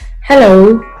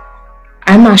Hello,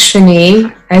 I'm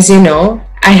Ashvni. As you know,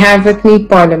 I have with me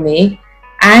Paullomi,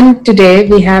 and today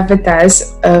we have with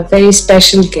us a very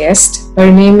special guest. Her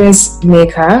name is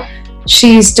Megha.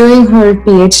 She's doing her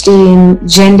PhD in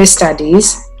Gender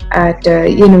Studies at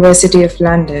University of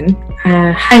London.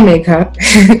 Hi, Megha.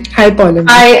 Hi, Paullomi.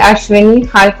 Hi Ashvini,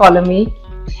 hi Paullomi.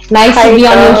 Nice Hi, to be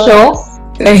on your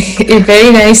show.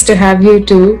 Very nice to have you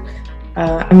too.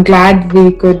 I'm glad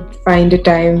we could find a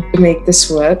time to make this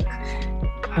work.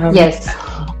 Yes,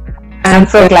 I'm And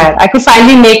so glad I could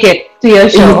finally make it to your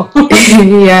show.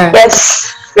 yeah,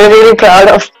 Yes, we're really proud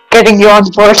of getting you on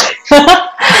board.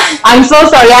 I'm so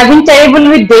sorry. I've been terrible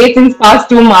with dates in past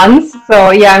 2 months.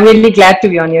 So yeah, I'm really glad to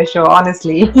be on your show,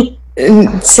 honestly.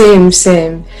 same.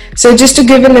 So just to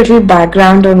give a little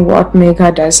background on what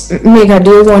Megha does. Megha,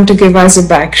 do you want to give us a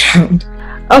background?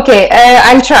 Okay,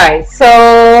 I'll try.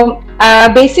 So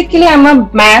basically, I'm a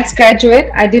maths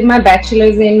graduate. I did my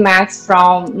bachelor's in maths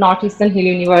from Northeastern Hill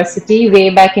University way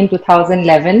back in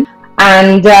 2011.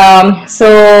 And so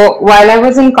while I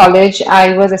was in college,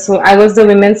 I was the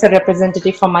women's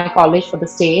representative for my college for the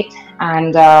state,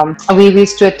 and we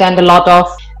used to attend a lot of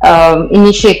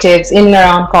initiatives in and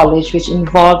around college, which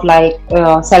involved like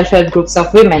self-help groups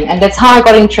of women, and that's how I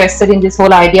got interested in this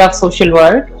whole idea of social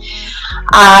work.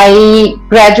 I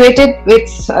graduated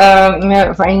with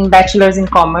in bachelor's in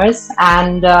commerce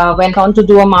and went on to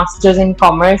do a master's in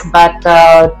commerce, but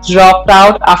dropped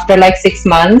out after like 6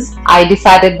 months. I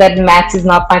decided that maths is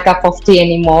not my cup of tea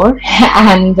anymore,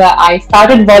 and I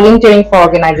started volunteering for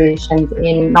organizations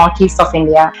in northeast of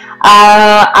India.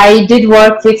 I did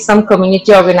work with some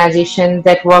community organizations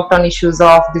that worked on issues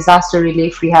of disaster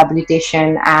relief,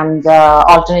 rehabilitation, and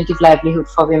alternative livelihood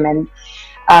for women.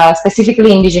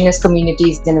 Specifically indigenous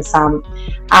communities in Assam.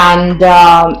 And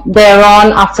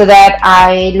thereon, after that,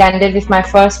 I landed with my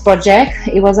first project.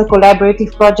 It was a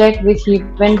collaborative project with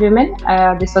UN Women.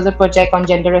 This was a project on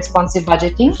gender responsive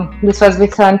budgeting. This was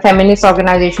with a feminist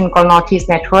organization called Northeast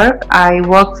Network. I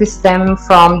worked with them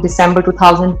from December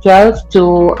 2012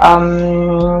 to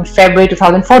February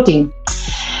 2014.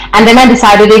 And then I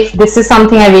decided if this is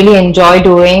something I really enjoy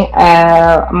doing,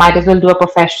 might as well do a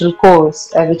professional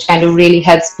course, which kind of really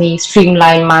helps me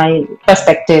streamline my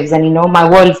perspectives and, my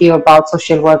worldview about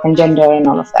social work and gender and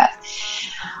all of that.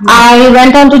 I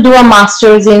went on to do a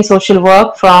master's in social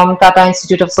work from Tata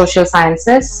Institute of Social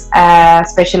Sciences,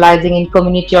 specializing in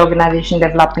community organization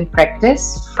development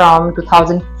practice from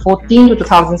 2014 to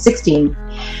 2016.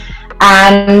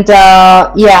 And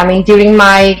during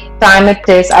my time at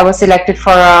this, I was selected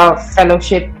for a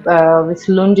fellowship with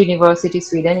Lund University,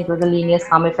 Sweden. It was a linear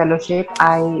summer fellowship.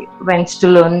 I went to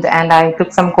Lund and I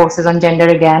took some courses on gender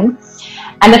again.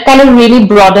 And that kind of really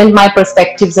broadened my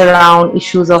perspectives around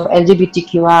issues of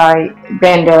LGBTQI,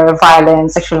 gender,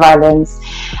 violence, sexual violence.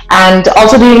 And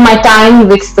also during my time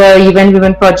with the UN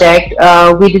Women Project,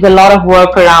 we did a lot of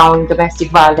work around domestic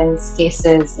violence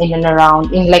cases in and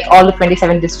around, in like all the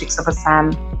 27 districts of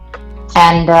Assam.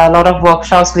 And a lot of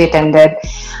workshops we attended.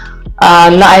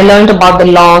 I learned about the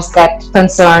laws that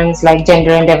concerns like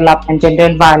gender and development, gender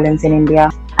and violence in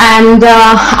India. And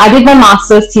I did my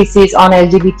master's thesis on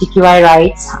LGBTQI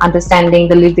rights, understanding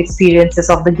the lived experiences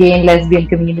of the gay and lesbian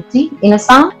community in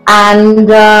Assam.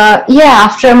 And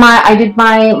after I did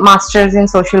my master's in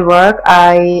social work,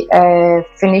 I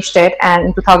finished it. And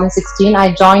in 2016,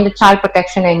 I joined a child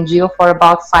protection NGO for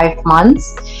about 5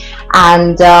 months.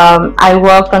 And I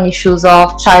worked on issues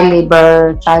of child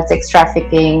labor, child sex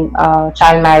trafficking,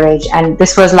 child marriage. And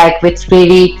this was like with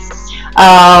really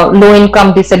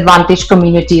low-income disadvantaged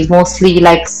communities, mostly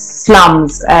like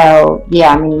slums.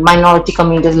 Minority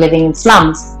communities living in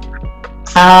slums.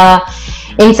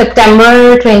 In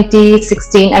September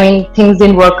 2016, things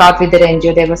didn't work out with the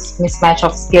NGO. There was mismatch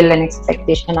of skill and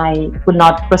expectation. I could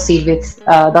not proceed with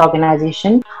the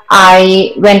organization.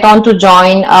 I went on to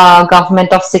join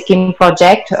Government of Sikkim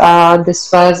project.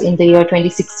 This was in the year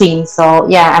 2016. So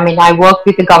I worked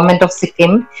with the Government of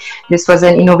Sikkim. This was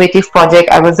an innovative project.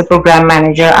 I was the program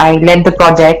manager. I led the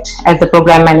project as the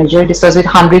program manager. This was with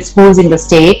 100 schools in the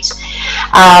state.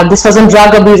 This was on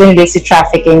drug abuse and illicit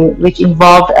trafficking, which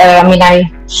involved,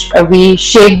 we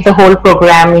shaped the whole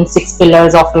program in 6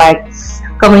 pillars of like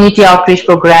community outreach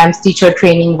programs, teacher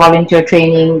training, volunteer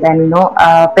training, then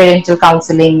parental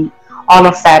counseling, all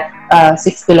of that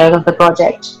 6 pillars of the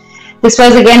project. This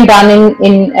was again done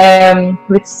in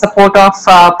with support of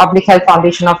Public Health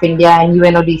Foundation of India and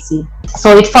UNODC.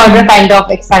 So it further kind of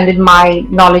expanded my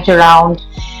knowledge around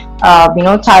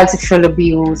child sexual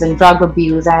abuse and drug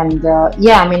abuse, and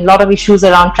a lot of issues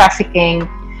around trafficking,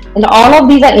 And all of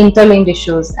these are interlinked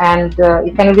issues, and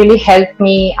it can really help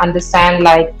me understand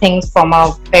like things from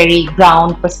a very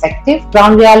ground perspective,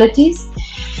 ground realities.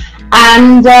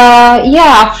 And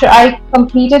after I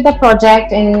completed the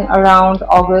project in around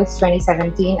August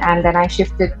 2017, and then I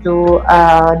shifted to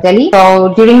Delhi.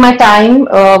 So during my time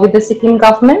with the Sikkim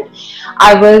government,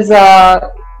 I was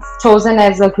chosen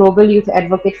as a global youth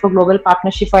advocate for Global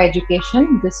Partnership for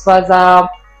Education. This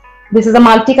is a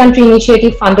multi-country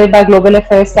initiative funded by Global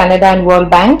Affairs Canada and World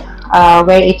Bank,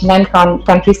 where 89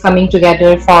 countries coming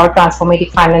together for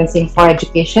transformative financing for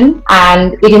education.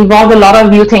 And it involved a lot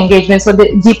of youth engagement. So the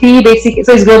GPE basically,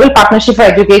 so it's Global Partnership for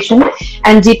Education,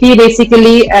 and GPE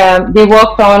basically, they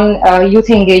worked on youth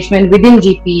engagement within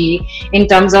GPE in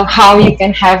terms of how you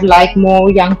can have like more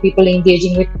young people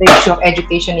engaging with the issue of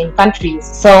education in countries.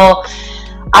 So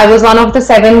I was one of the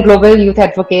 7 global youth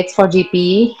advocates for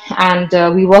GPE, and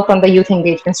we worked on the youth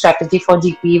engagement strategy for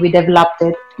GPE. We developed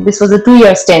it. This was a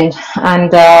 2-year stint,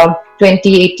 and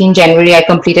 2018 January I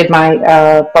completed my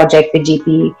project with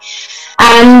GPE.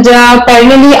 And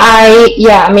parallelly,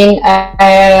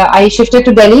 I shifted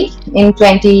to Delhi in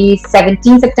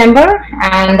 2017 September,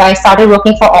 and I started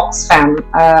working for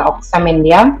Oxfam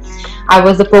India. I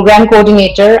was the program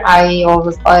coordinator. I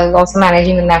was also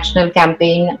managing the national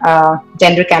campaign,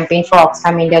 gender campaign for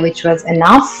Oxfam India, which was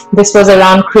enough. This was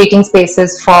around creating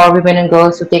spaces for women and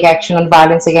girls to take action on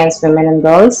violence against women and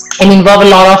girls, and involve a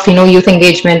lot of youth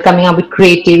engagement, coming up with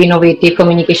creative, innovative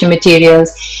communication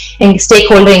materials, and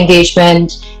stakeholder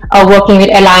engagement, working with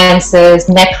alliances,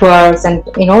 networks, and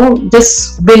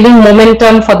just building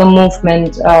momentum for the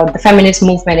movement, the feminist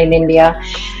movement in India.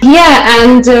 Yeah,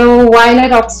 and while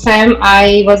at Oxfam,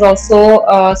 I was also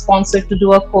sponsored to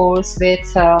do a course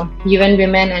with UN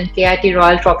Women and KIT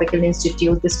Royal Tropical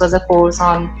Institute. This was a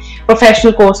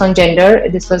professional course on gender.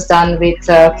 This was done with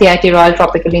KIT Royal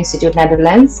Tropical Institute,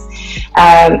 Netherlands.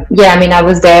 I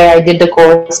was there. I did the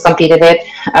course, completed it,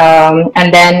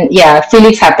 and then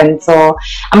Felix happened. So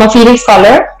I'm a Felix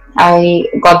Scholar. I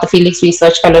got the Felix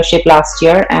Research Fellowship last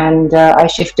year, and I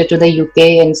shifted to the UK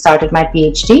and started my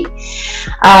PhD.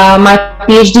 My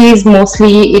PhD is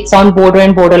it's on border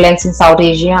and borderlands in South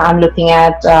Asia. I'm looking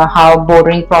at how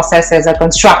bordering processes are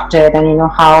constructed and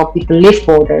how people live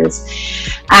borders.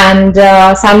 And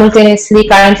simultaneously,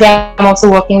 currently I'm also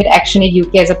working with Action Aid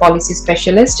UK as a policy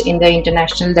specialist in the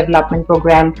International Development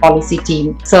Programme policy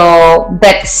team. So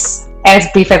that's as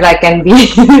brief as I can be.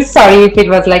 Sorry if it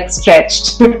was like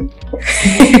stretched.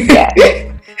 Yeah.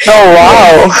 Oh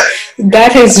wow,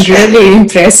 That is really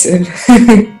impressive.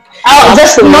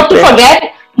 Just not to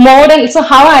forget, so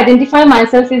how I identify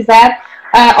myself is that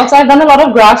also I've done a lot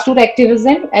of grassroots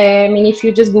activism. If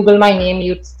you just Google my name,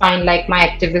 you'd find like my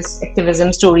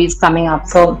activism stories coming up.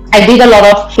 So I did a lot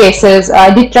of cases.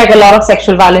 I did track a lot of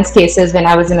sexual violence cases when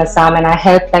I was in Assam, and I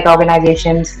helped like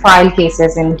organizations file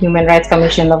cases in Human Rights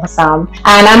Commission of Assam.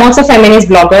 And I'm also a feminist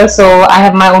blogger, so I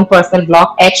have my own personal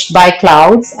blog, Etched by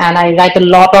Clouds, and I write a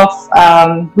lot of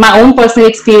my own personal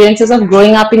experiences of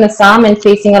growing up in Assam and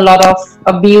facing a lot of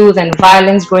abuse and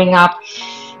violence growing up.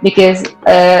 Because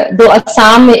though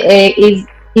Assam is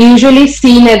usually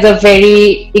seen as a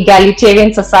very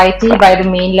egalitarian society by the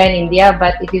mainland India,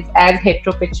 but it is as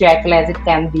heteropatriarchal as it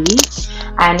can be.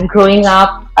 And growing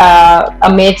up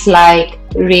amidst like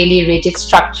really rigid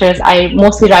structures, I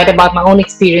mostly write about my own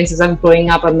experiences of growing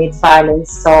up amidst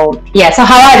violence. So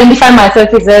how I identify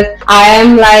myself is that I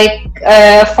am like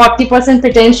 40%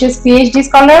 pretentious PhD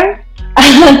scholar,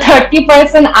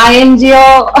 30%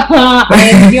 INGO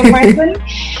person,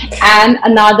 and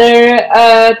another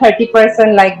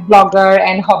 30% like blogger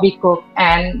and hobby cook,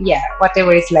 and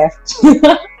whatever is left.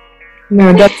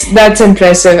 No, that's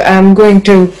impressive. I'm going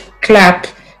to clap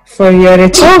for your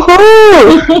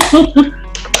woohoo!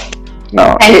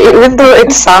 No, even though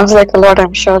it sounds like a lot,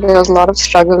 I'm sure there was a lot of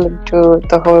struggle into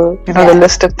the whole, the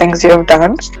list of things you have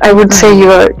done. I would say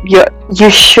you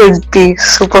should be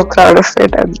super proud of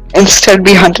it, and instead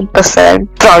be 100%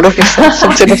 proud of yourself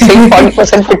instead of saying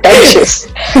 40% pretentious.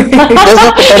 There's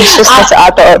no pretentiousness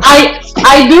at all.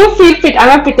 I do feel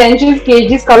I'm a pretentious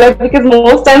PhD scholar, because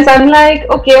most times I'm like,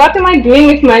 okay, what am I doing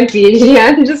with my PhD?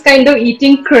 I'm just kind of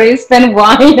eating crisp and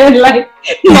wine and like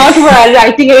not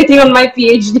writing anything on my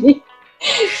PhD.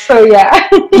 So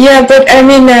but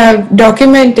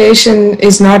documentation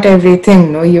is not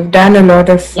everything. No, you've done a lot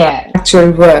of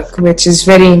actual work, which is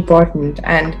very important.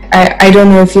 And I don't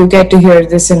know if you get to hear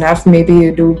this enough. Maybe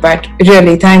you do, but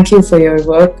really, thank you for your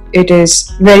work. It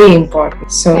is very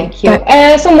important. So thank you.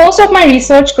 So most of my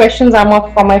research questions are more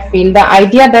from my field. The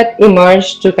idea that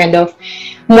emerged to kind of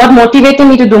what motivated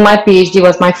me to do my PhD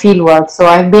was my field work. So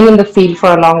I've been in the field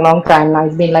for a long time now.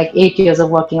 It's been like 8 years of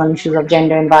working on issues of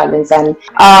gender and violence. And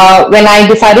when I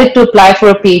decided to apply for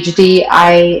a PhD,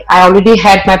 I already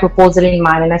had my proposal in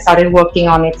mind, and I started working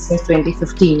on it since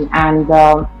 2015. And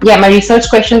my research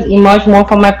questions emerged more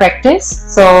from my practice.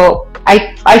 So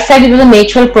I said it was a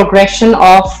natural progression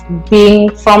of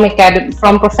being from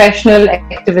professional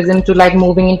activism to like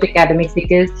moving into academics,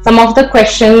 because some of the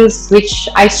questions which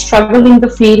I struggle in the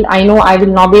field, I know I will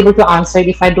not be able to answer it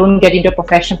if I don't get into a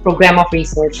professional program of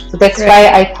research. So that's why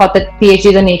I thought that PhD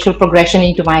is a natural progression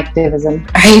into my activism.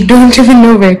 I don't even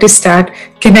know where to start.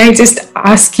 Can I just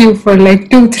ask you for like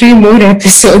 2-3 more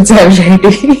episodes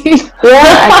already?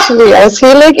 Yeah, actually, I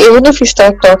feel like even if you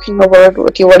start talking about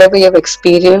whatever you have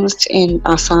experienced in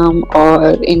Assam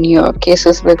or in your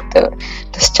cases with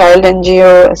this child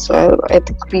NGO as well, I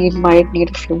think we might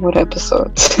need a few more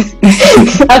episodes.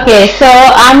 Okay, so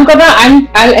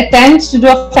I'll attempt to do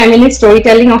a feminist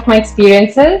storytelling of my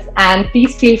experiences, and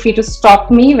please feel free to stop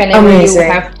me whenever you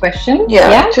have questions.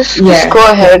 Just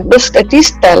go ahead. Just at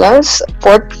least tell us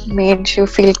what made you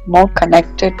feel more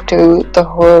connected to the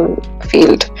whole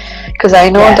field. Because I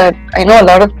know a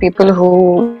lot of people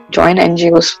who join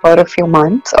NGOs for a few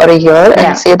months or a year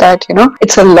and say that,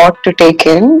 it's a lot to take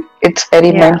in. It's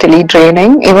very mentally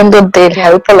draining, even though they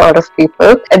help a lot of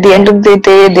people. At the end of the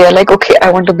day, they're like, okay,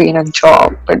 I want to be in a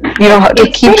job. But,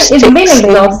 it's been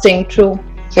exhausting, true.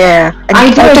 Yeah, and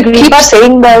I do agree, to keep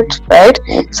saying that, right?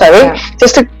 Sorry,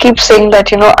 just to keep saying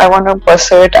that, I want to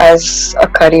pursue it as a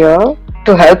career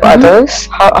to help others.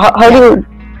 How do you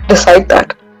decide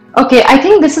that? Okay, I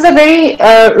think this is a very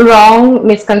wrong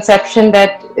misconception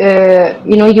that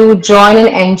you join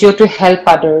an NGO to help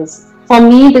others. For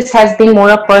me, this has been more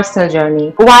a personal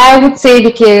journey. Why I would say,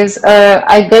 because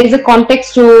there is a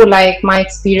context to like my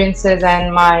experiences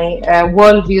and my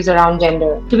worldviews around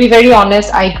gender. To be very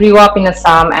honest, I grew up in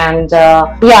Assam, and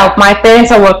my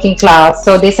parents are working class,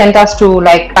 so they sent us to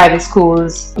like private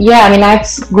schools. Yeah, I mean, I've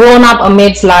grown up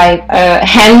amidst like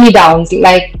hand-me-downs.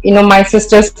 Like, my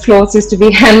sister's clothes used to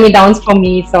be hand-me-downs for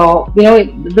me. So,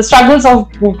 the struggles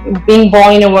of being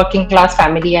born in a working class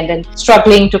family and then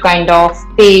struggling to kind of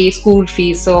pay school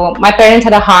fees. So my parents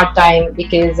had a hard time,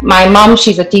 because my mom,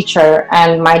 she's a teacher,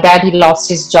 and my dad, he lost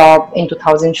his job in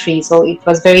 2003. So it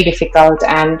was very difficult,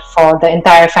 and for the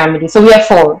entire family. So we have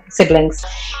 4 siblings.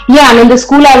 Yeah, I mean, the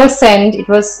school I was sent, it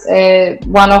was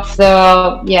one of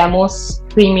the most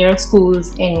premier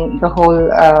schools in the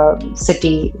whole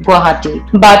city, Guwahati.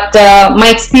 But my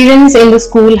experience in the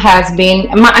school has been,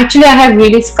 actually I have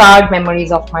really scarred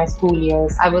memories of my school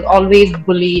years. I was always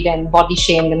bullied and body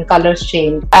shamed and color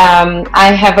shamed.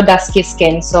 I have a dusky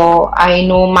skin, so I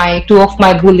know 2 of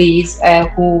my bullies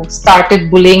who started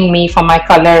bullying me for my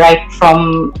color right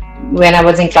from when I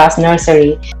was in class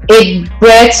nursery. It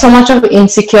bred so much of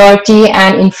insecurity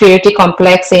and inferiority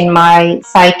complex in my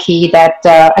psyche that,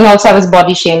 and also I was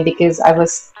body shamed because I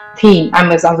was thin. I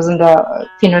was on the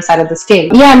thinner side of the scale.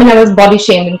 Yeah, I mean, I was body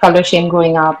shamed and color shamed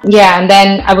growing up. Yeah, and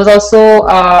then I was also,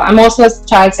 I'm also a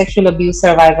child sexual abuse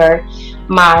survivor.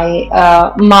 My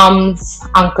mom's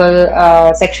uncle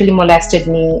sexually molested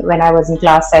me when I was in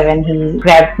class 7. He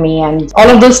grabbed me, and all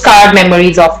of those scarred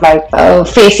memories of like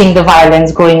facing the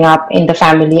violence growing up in the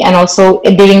family. And also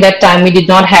during that time, we did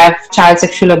not have child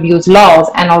sexual abuse laws.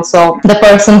 And also the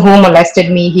person who molested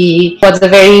me, he was a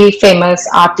very famous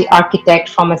architect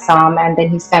from Assam, and then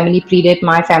his family pleaded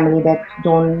my family that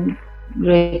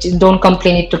don't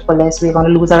complain it to police, we're going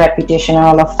to lose our reputation and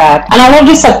all of that. And all of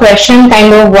this suppression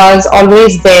kind of was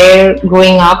always there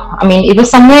growing up. I mean, it was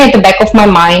somewhere at the back of my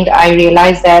mind. I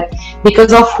realized that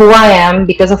because of who I am,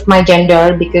 because of my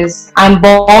gender, because I'm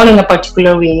born in a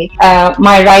particular way,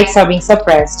 my rights are being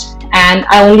suppressed. And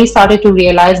I only started to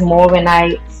realize more when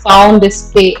I found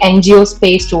this NGO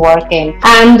space to work in.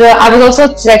 And I was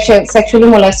also sexually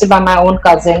molested by my own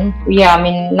cousin. Yeah, I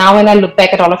mean, now when I look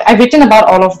back at all of it, I've written about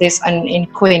all of this in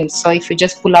Quint. So if you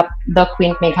just pull up the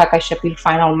Quint Megha Kashyap, you'll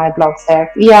find all my blogs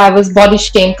there. Yeah, I was body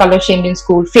shamed, color shamed in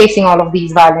school, facing all of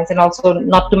these violence, and also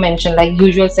not to mention like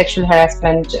usual sexual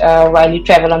harassment while you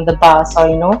travel on the bus, or,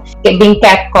 being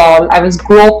catcalled. I was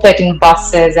groped at in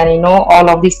buses and, all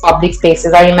of these public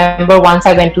spaces. I remember once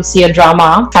I went to see a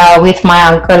drama with my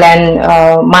uncle and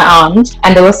my aunt,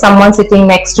 and there was someone sitting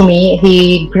next to me.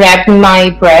 He grabbed my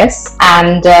breast,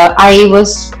 and I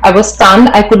was stunned.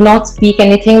 I could not speak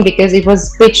anything because it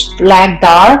was pitch black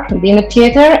dark in the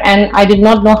theater, and I did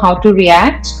not know how to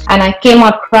react, and I came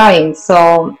out crying.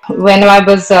 So when I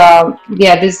was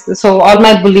so all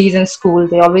my bullies in school,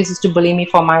 they always used to bully me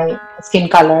for my skin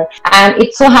color. And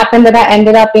it so happened that I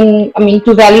ended up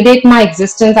to validate my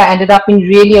existence, I ended up in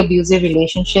really abusive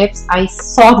relationships. I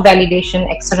sought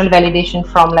validation, external validation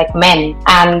from like men.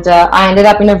 And I ended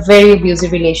up in a very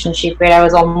abusive relationship where I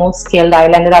was almost killed. I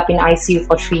ended up in ICU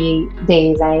for 3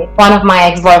 days. One of my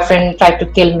ex-boyfriend tried to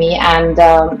kill me and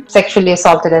sexually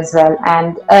assaulted as well.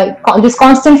 And this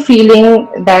constant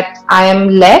feeling that I am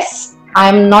less,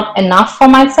 I'm not enough for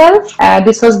myself.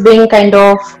 This was being kind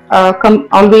of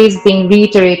always being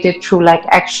reiterated through like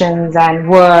actions and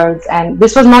words. And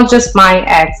this was not just my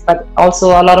ex, but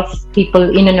also a lot of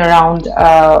people in and around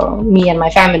me and my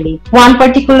family. One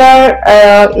particular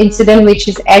incident which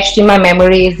is etched in my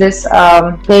memory is this.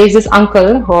 There is this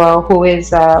uncle who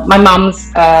is my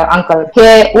mom's uncle.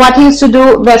 What he used to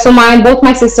do, so both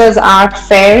my sisters are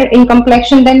fair in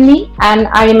complexion than me, and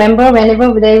I remember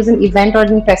whenever there was an event or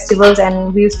in festivals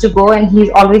and we used to go, and he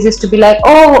always used to be like,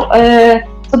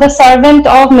 so the servant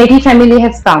of Megha family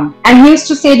has come. And he used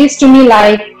to say this to me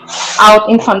like out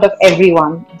in front of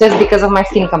everyone just because of my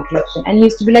skin complexion. And he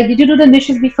used to be like, did you do the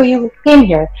dishes before you came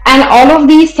here? And all of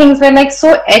these things were like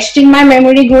so etched in my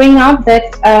memory growing up that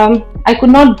I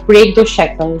could not break those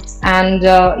shackles. And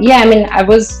I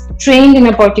was trained in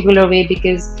a particular way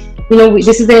because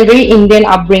this is a very Indian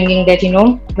upbringing that,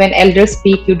 when elders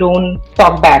speak, you don't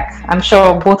talk back. I'm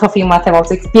sure both of you must have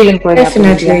also experienced that.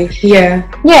 Definitely, yeah.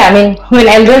 Yeah, when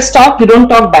elders talk, you don't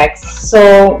talk back.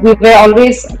 So we were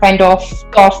always kind of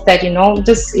taught that,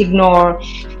 just ignore,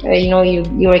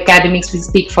 your academics will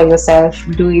speak for yourself.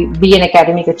 Be an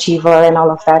academic achiever and all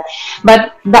of that.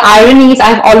 But the irony is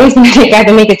I've always been an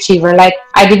academic achiever. Like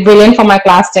I did brilliant for my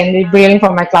class 10, did brilliant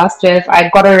for my class 12. I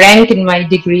got a rank in my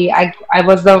degree. I've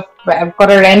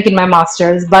got a rank in my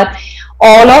master's, but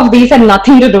all of these had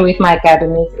nothing to do with my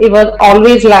academics. It was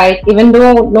always like, even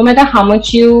though no matter how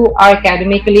much you are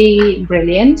academically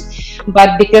brilliant,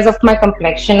 but because of my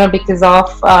complexion or because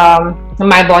of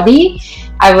my body,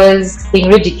 I was being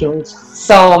ridiculed.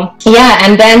 So yeah,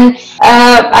 and then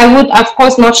I would, of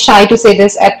course, not shy to say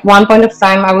this. At one point of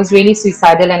time, I was really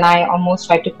suicidal, and I almost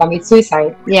tried to commit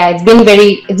suicide. Yeah, it's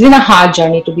been a hard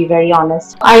journey, to be very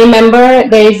honest. I remember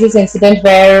there is this incident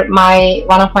where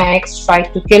one of my ex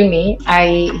tried to kill me.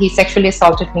 He sexually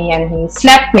assaulted me and he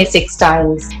slapped me 6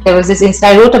 times. There was this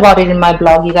incident. I wrote about it in my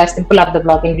blog. You guys can pull up the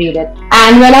blog and read it.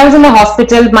 And when I was in the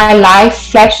hospital, my life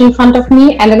flashed in front of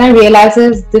me, and then I realized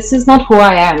this is not who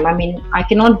I am. I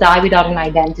cannot die without an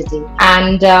identity.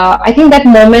 And I think that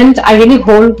moment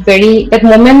that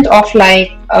moment of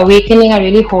like awakening, I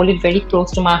really hold it very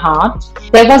close to my heart.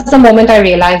 There was the moment I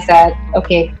realized that,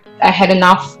 okay, I had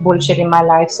enough bullshit in my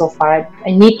life so far.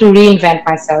 I need to reinvent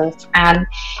myself. And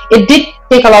it did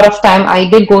take a lot of time. I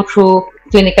did go through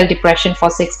clinical depression for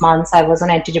 6 months. I was on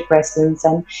antidepressants,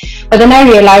 but then I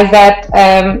realized that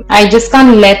I just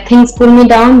can't let things pull me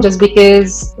down just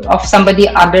because of somebody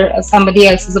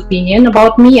else's opinion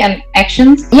about me and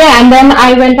actions. Yeah, and then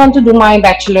I went on to do my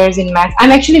bachelor's in maths.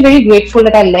 I'm actually very grateful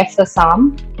that I left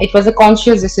Assam. It was a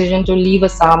conscious decision to leave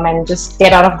Assam and just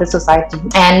get out of the society.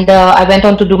 And I went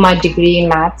on to do my degree in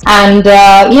maths. And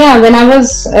when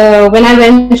I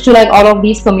went to like all of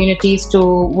these communities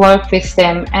to work with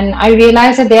them, and I realized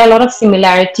that there are a lot of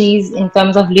similarities in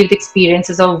terms of lived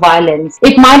experiences of violence.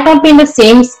 It might not be in the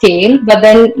same scale, but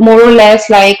then more or less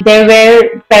like there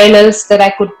were parallels that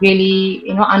I could really,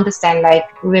 understand, like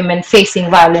women facing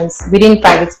violence within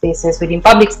private spaces, within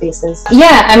public spaces.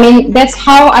 Yeah, that's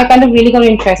how I kind of really got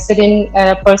interested in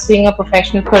pursuing a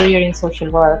professional career in social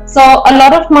work. So a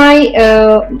lot of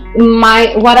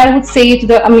what I would say to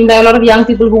there are a lot of young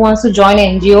people who wants to join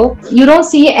NGO. You don't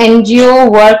see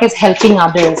NGO work as helping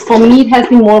others. For me, it has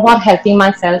been more about helping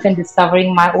myself and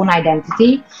discovering my own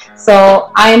identity.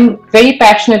 So I'm very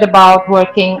passionate about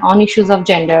working on issues of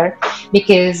gender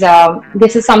because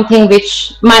this is something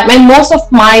which most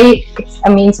of my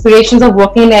inspirations of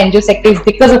working in the NGO sector is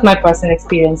because of my personal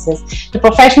experiences. The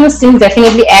professional thing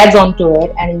definitely adds on to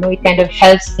it, and it kind of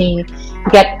helps me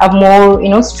get a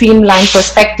more streamlined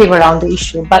perspective around the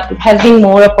issue. But it has been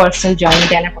more a personal journey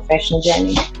than a professional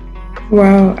journey.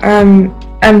 Wow,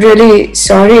 I'm really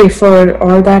sorry for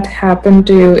all that happened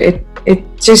to you. It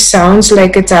just sounds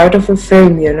like it's out of a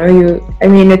film, it's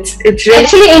really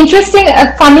actually interesting.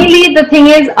 Funnily, the thing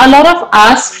is, a lot of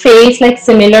us face like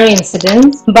similar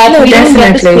incidents, but we don't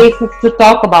get the space to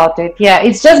talk about it. Yeah,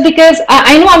 it's just because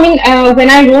I know.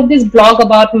 When I wrote this blog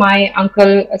about my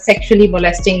uncle sexually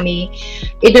molesting me,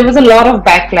 there was a lot of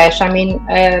backlash.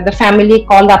 The family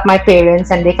called up my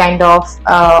parents, and they kind of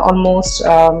almost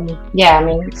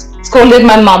scolded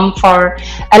my mom for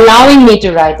allowing me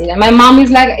to write it. And my mom is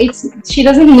like, she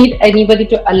doesn't need anybody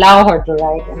to allow her to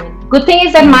write. I mean, good thing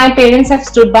is that my parents have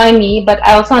stood by me, but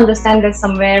I also understand that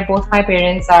somewhere both my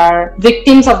parents are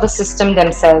victims of the system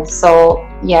themselves. So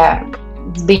yeah,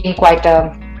 it's been quite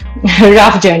a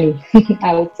rough journey,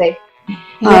 I would say.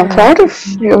 I'm proud of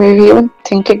you, maybe even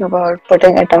thinking about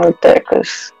putting it out there,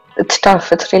 because it's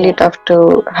tough. It's really tough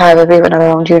to have everyone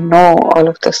around you know all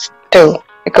of this too.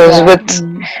 Because with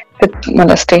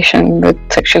molestation, with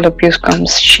sexual abuse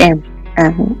comes shame.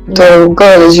 And the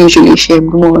girl is usually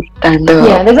shamed more than the...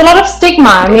 Yeah, there's a lot of stigma.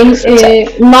 I mean,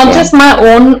 not just my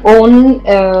own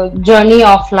journey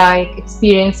of like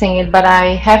experiencing it, but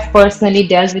I have personally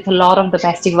dealt with a lot of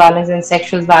domestic violence and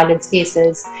sexual violence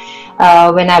cases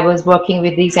when I was working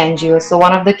with these NGOs. So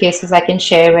one of the cases I can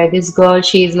share where this girl,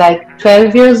 she's like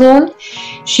 12 years old.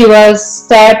 She was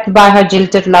stabbed by her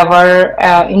jilted lover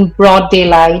in broad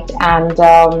daylight, and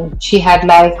she had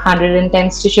like 110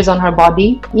 stitches on her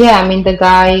body. Yeah, I mean, the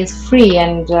guy is free.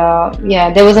 And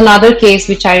there was another case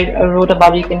which I wrote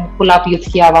about. You can pull up Youth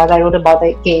Ki Awaaz. I wrote about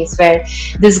a case where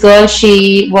this girl,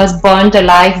 she was burnt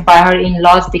alive by her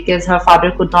in-laws because her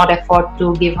father could not afford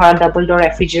to give her a double-door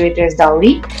refrigerator as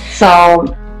dowry. So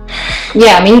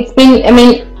yeah, I mean,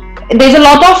 there's a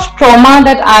lot of trauma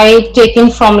that I taken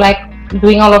from like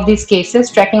doing all of these cases,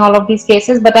 tracking all of these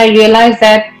cases, but I realized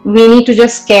that we need to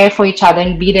just care for each other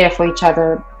and be there for each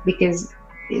other, because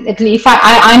if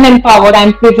I'm empowered,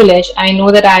 I'm privileged, I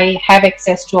know that I have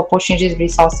access to opportunities,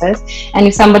 resources, and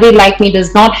if somebody like me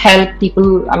does not help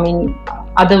people, I mean,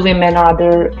 other women or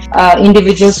other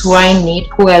individuals who are in need,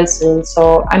 who else will?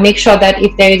 So I make sure that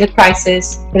if there is a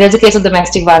crisis, there is a case of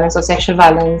domestic violence or sexual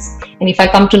violence, and if I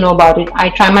come to know about it, I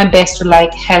try my best to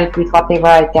like help with whatever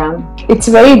I can. It's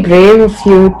very brave of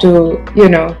you to,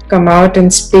 come out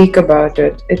and speak about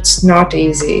it. It's not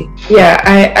easy. Yeah,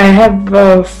 I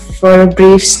have for a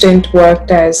brief stint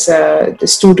worked as the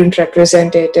student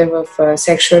representative of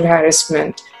sexual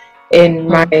harassment in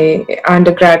my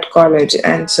undergrad college,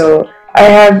 and so I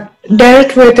have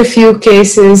dealt with a few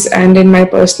cases and in my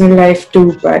personal life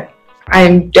too, but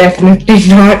I'm definitely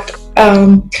not,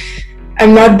 I'm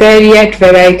not there yet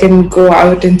where I can go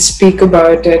out and speak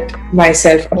about it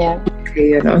myself. Yeah.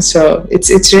 So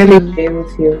it's really brave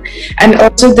of you. And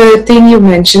also the thing you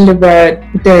mentioned about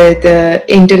the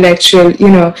intellectual,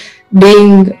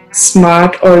 being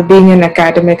smart or being an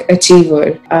academic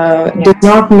achiever does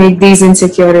not make these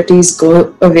insecurities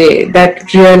go away.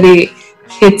 That really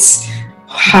hits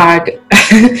hard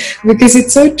because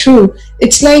it's so true.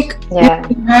 It's like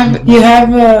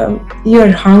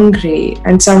you're hungry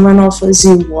and someone offers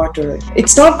you water.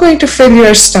 It's not going to fill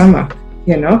your stomach,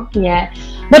 Yeah,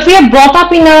 but we are brought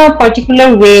up in a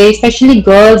particular way, especially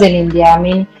girls in India. I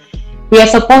mean, we are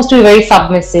supposed to be very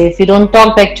submissive. You don't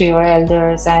talk back to your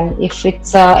elders, and if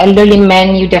it's elderly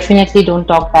men, you definitely don't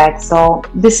talk back. So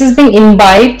this has been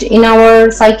imbibed in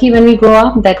our psyche when we grow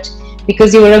up, that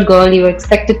because you were a girl, you were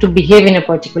expected to behave in a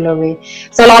particular way.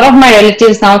 So a lot of my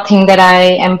relatives now think that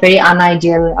I am very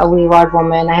unideal, a wayward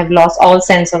woman. I have lost all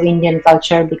sense of Indian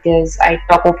culture because I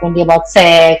talk openly about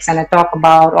sex and I talk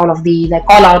about all of these. I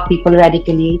call out people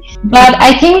radically. But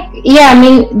I think,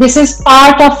 this is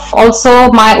part of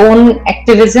also my own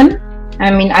activism.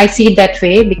 I mean, I see it that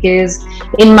way because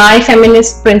in my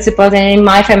feminist principles and in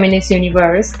my feminist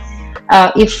universe,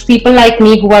 if people like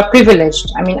me who are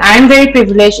privileged, I mean, I'm very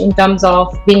privileged in terms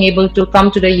of being able to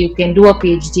come to the UK and do a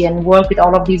PhD and work with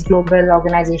all of these global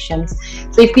organizations.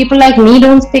 So if people like me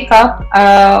don't speak up,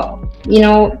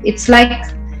 it's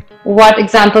like what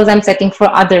examples I'm setting for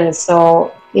others.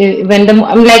 So so I've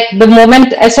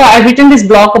written this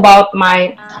blog about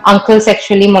my uncle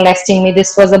sexually molesting me.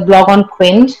 This was a blog on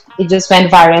Quint. It just went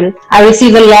viral. I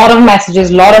received a lot of messages,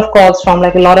 a lot of calls from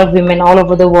like a lot of women all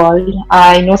over the world.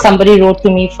 I know somebody wrote to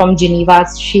me from Geneva.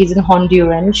 She's in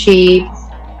Honduran. She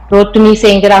wrote to me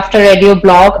saying that after I read your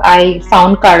blog, I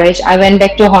found courage. I went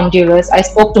back to Honduras. I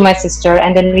spoke to my sister,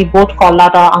 and then we both called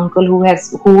out our uncle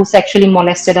who sexually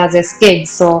molested us as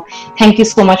kids. So thank you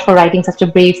so much for writing such a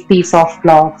brave piece of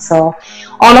blog. So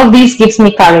all of these gives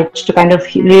me courage to kind of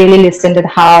really listen to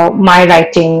how my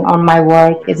writing on my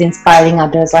work is inspiring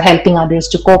others or helping others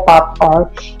to cope up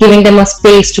or giving them a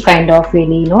space to kind of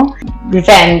really,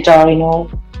 revent or,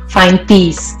 find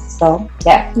peace. So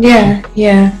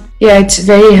Yeah, it's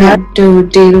very hard to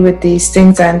deal with these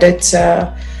things, and it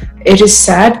is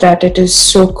sad that it is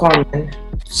so common.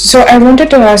 So I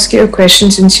wanted to ask you a question,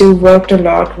 since you worked a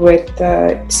lot with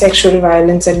sexual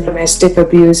violence and domestic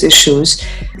abuse issues.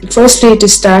 Firstly, to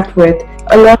start with,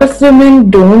 a lot of women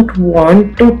don't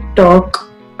want to talk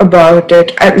about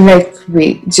it, like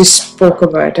we just spoke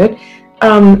about it.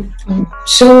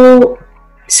 So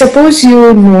suppose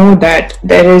you know that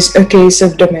there is a case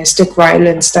of domestic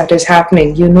violence that is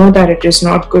happening. You know that it is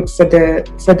not good for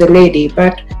the lady,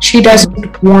 but she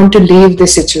doesn't want to leave the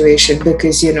situation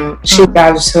because, you know, she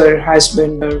loves her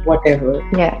husband or whatever.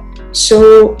 Yeah.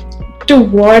 So to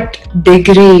what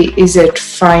degree is it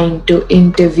fine to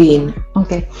intervene?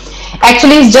 Okay.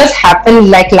 Actually, it's just happened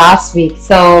like last week.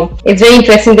 So it's very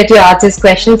interesting that you asked this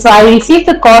question. So I received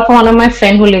a call from one of my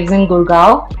friends who lives in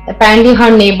Gurgaon. Apparently,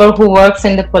 her neighbor who works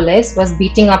in the police was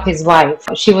beating up his wife.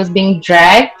 She was being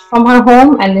dragged from her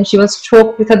home and then she was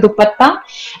choked with a dupatta.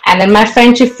 And then my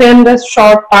friend, she filmed a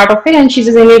short part of it and she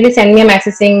just immediately sent me a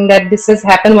message saying that this has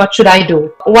happened. What should I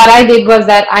do? What I did was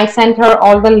that I sent her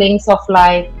all the links of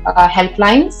like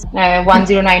helplines,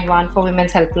 1091 for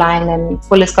women's helpline and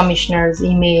police commissioner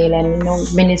email and, you know,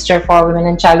 Minister for Women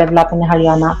and Child Development in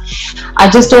Haryana. I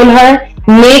just told her,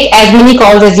 make as many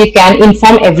calls as you can,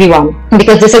 inform everyone,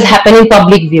 because this has happened in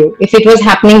public view. If it was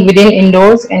happening within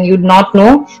indoors and you'd not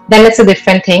know, then it's a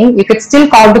different thing. You could still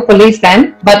call the police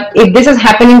then, but if this has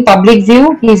happened in public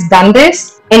view, he's done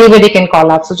this, anybody can call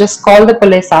up. So just call the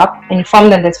police up, inform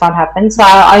them that's what happened. So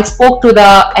I spoke to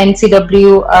the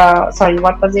NCW, not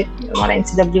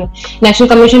NCW, National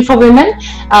Commission for Women.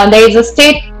 There is a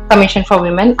state commission for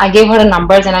women. I gave her the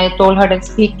numbers and I told her to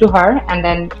speak to her, and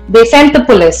then they sent the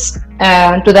police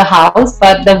to the house,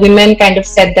 but the women kind of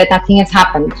said that nothing has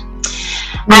happened.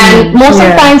 And most of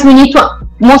the times we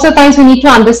need to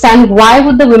understand why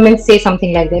would the women say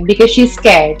something like that, because she's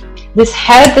scared. This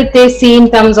help that they see in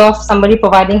terms of somebody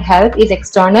providing help is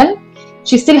external.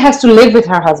 She still has to live with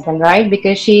her husband, right?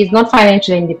 Because she is not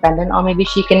financially independent, or maybe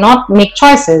she cannot make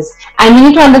choices. And we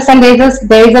need to understand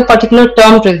there is a particular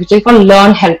term to it, which is called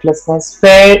learned helplessness,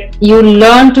 where you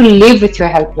learn to live with your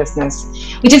helplessness,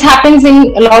 which happens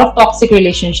in a lot of toxic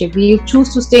relationships. You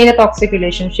choose to stay in a toxic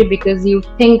relationship because you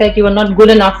think that you are not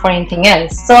good enough for anything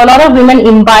else. So a lot of women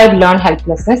imbibe learned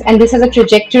helplessness, and this has a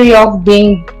trajectory of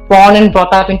being born and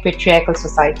brought up in patriarchal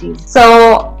societies.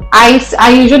 So I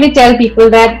usually tell people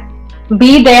that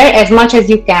be there as much as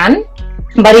you can,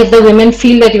 but if the women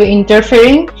feel that you're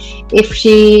interfering, if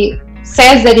she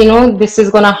says that, you know, this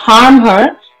is going to harm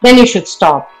her, then you should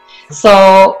stop.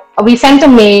 So we sent a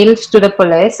mail to the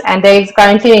police, and there is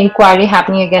currently an inquiry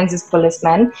happening against this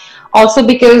policeman. Also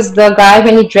because the guy,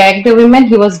 when he dragged the women,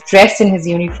 he was dressed in his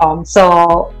uniform.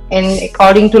 So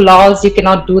according to laws, you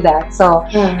cannot do that. So,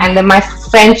 and then my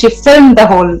friend, she filmed the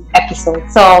whole episode.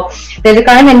 So there's a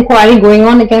current inquiry going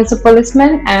on against the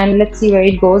policeman, and let's see where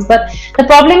it goes. But the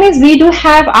problem is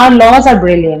our laws are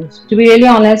brilliant. To be really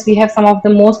honest, we have some of the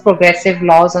most progressive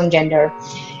laws on gender.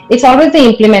 It's always the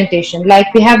implementation.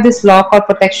 Like we have this law called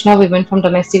Protection of Women from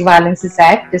Domestic Violences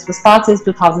Act. This was passed since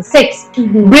 2006.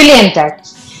 Brilliant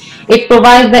act. It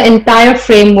provides the entire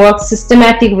framework,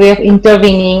 systematic way of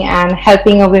intervening and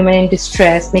helping a woman in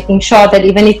distress, making sure that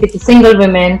even if it's a single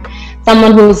woman,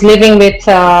 someone who's living with,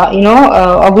 a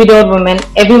widowed woman,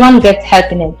 everyone gets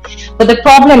help in it. But the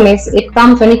problem is,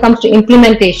 when it comes to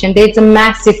implementation, there's a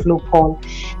massive loophole.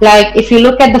 Like if you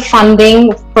look at the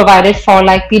funding provided for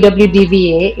like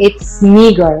PWDVA, it's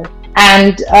meager.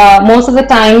 And most of the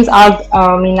times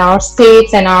our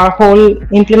states and our whole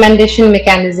implementation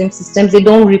mechanism systems, they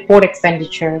don't report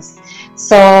expenditures.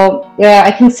 So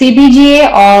I think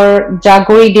CBGA or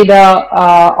Jagori did a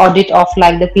audit of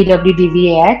like the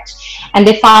PWDVA Act, and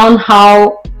they found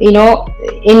how,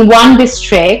 in one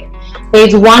district there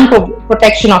is one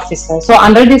protection officer. So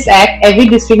under this act, every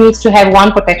district needs to have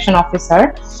one protection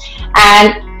officer,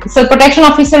 and so protection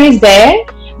officer is there.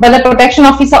 But the protection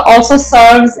officer also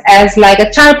serves as like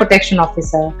a child protection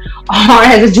officer or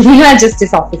as a juvenile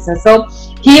justice officer. So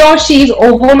he or she is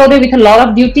overloaded with a lot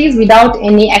of duties without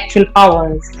any actual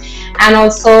powers. And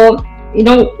also,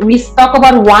 we talk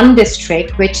about one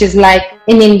district, which is like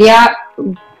in India,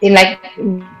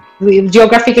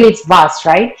 geographically it's vast,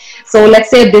 right? So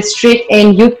let's say a district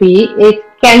in UP, it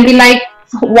can be like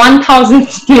 1,000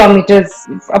 kilometers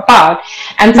apart,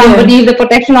 and somebody, the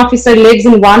protection officer, lives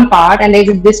in one part and there's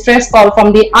a distress call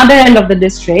from the other end of the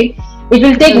district, it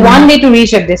will take 1 day to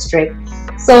reach a district.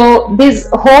 So this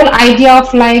whole idea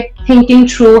of like thinking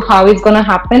through how it's going to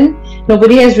happen,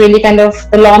 nobody has really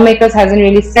the lawmakers hasn't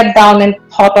really sat down and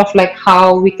thought of like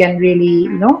how we can really,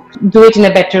 do it in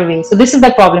a better way. So this is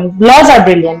the problem. Laws are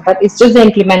brilliant, but it's just the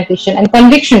implementation and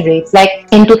conviction rates. Like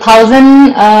in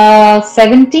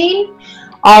 2017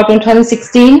 or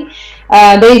 2016,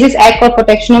 there is this act called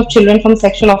Protection of Children from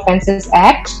Sexual Offences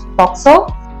Act,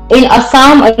 POCSO. In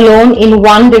Assam alone, in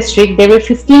one district, there were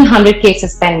 1,500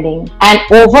 cases pending. And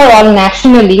overall,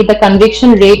 nationally, the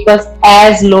conviction rate was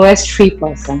as low as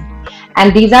 3%.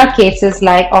 and these are cases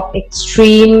like of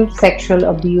extreme sexual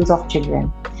abuse of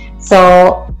children.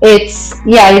 So it's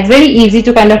very easy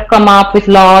to kind of come up with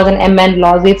laws and amend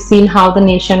laws. We've seen how the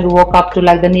nation woke up to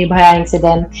like the Nirbhaya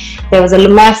incident. There was a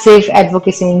massive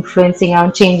advocacy influencing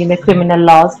on changing the criminal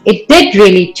laws. It did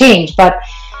really change, but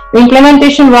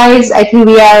implementation wise, I think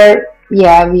we are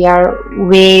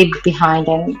way behind,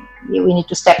 and we need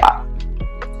to step up.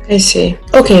 I see.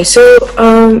 Okay, so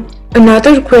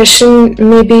another question,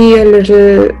 maybe a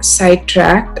little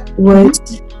sidetracked, was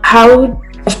how,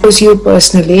 of course, you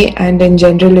personally and in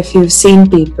general, if you've seen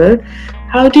people,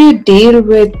 how do you deal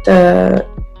with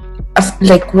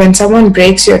like when someone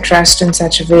breaks your trust in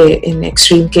such a way in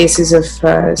extreme cases of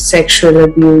sexual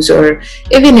abuse or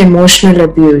even emotional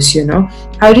abuse,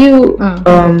 how do you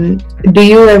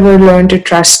ever learn to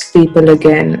trust people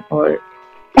again? Or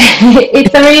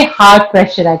it's a very hard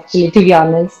question, actually, to be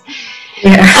honest.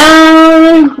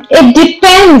 yeah. It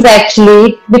depends,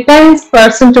 actually. It depends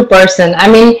person to person. I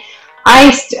mean,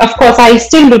 of course, I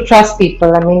still do trust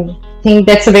people. I mean, I think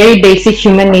that's a very basic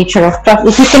human nature of trust.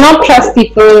 If you cannot trust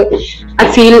people,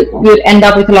 I feel you'll end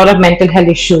up with a lot of mental health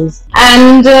issues.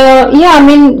 And I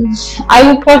mean,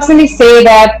 I would personally say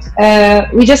that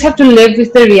we just have to live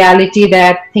with the reality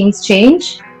that things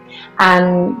change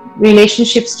and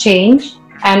relationships change.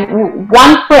 And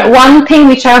one thing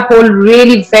which I hold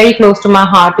really very close to my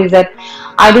heart is that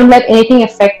I don't let anything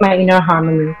affect my inner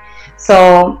harmony.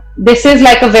 So this is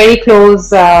like a very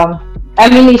close. I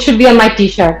mean, it should be on my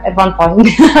T-shirt at one point.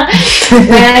 Where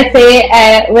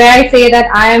I say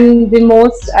that I am the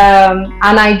most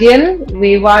unideal,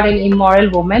 wayward, and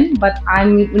immoral woman, but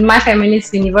I'm in my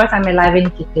feminist universe. I'm alive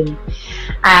and kicking,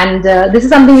 and this is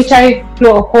something which I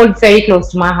hold very close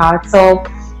to my heart. So.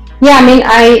 Yeah, I mean,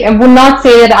 I would not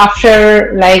say that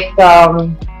after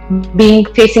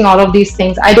facing all of these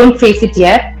things, I don't face it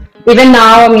yet. Even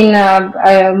now, I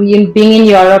mean, being in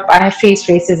Europe, I have faced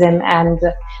racism, and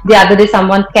the other day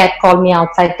someone catcalled me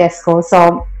outside Tesco.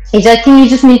 So I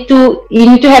think you need to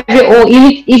have your own.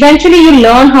 Eventually, you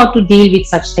learn how to deal with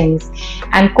such things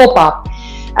and cope up.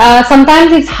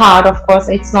 Sometimes it's hard, of course.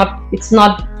 It's not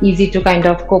easy to kind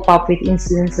of cope up with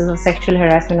incidences of sexual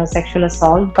harassment or sexual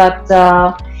assault, but.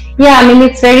 I mean,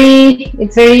 it's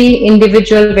very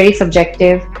individual, very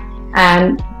subjective,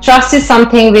 and trust is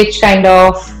something which kind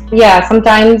of,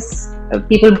 sometimes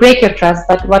people break your trust,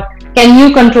 but what can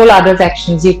you control others'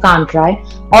 actions? You can't, right?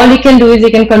 All you can do is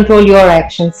you can control your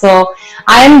actions. So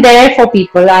I am there for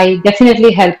people. I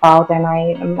definitely help out, and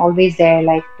I am always there,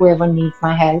 like whoever needs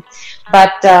my help.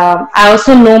 But I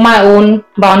also know my own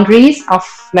boundaries of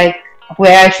like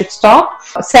where I should stop.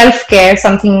 Self-care,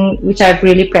 something which I've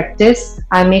really practiced.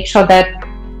 I make sure that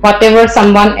whatever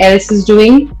someone else is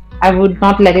doing, I would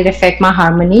not let it affect my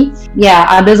harmony.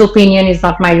 Others' opinion is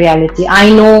not my reality. I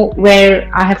know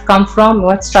where I have come from,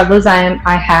 what struggles I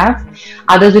have.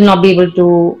 Others will not be able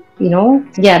to,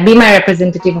 be my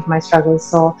representative of my struggles.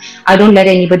 So I don't let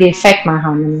anybody affect my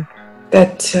harmony.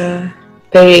 That's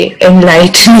very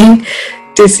enlightening,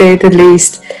 to say the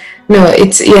least. No,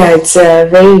 it's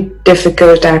very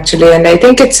difficult actually, and I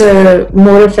think it's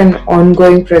more of an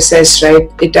ongoing process, right?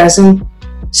 It doesn't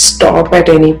stop at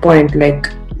any point. Like,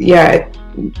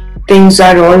 things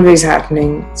are always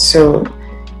happening. So,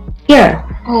 yeah.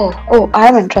 Oh,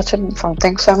 I'm interested in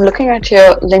something. So I'm looking at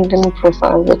your LinkedIn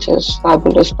profile, which is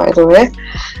fabulous, by the way.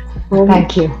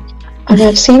 Thank you. And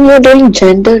I've seen you doing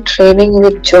gender training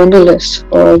with journalists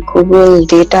for Google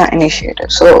Data Initiative.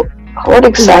 So, what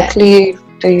exactly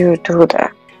do you do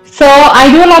there? So I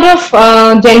do a lot of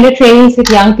gender trainings with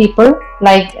young people,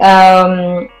 like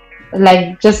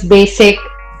just basic.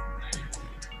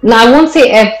 Now I won't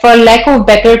say, for lack of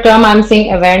better term, I'm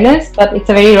saying awareness, but it's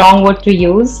a very wrong word to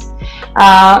use.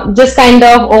 Just kind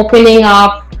of opening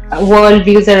up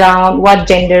worldviews around what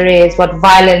gender is, what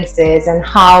violence is, and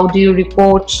how do you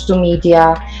report to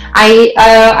media.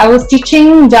 I was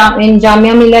teaching in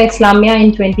Jamia Millia Islamia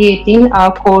in 2018 a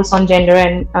course on gender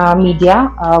and media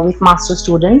with master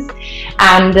students,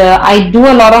 and I do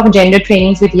a lot of gender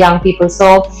trainings with young people.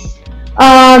 So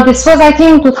this was, I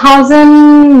think,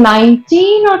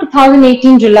 2019 or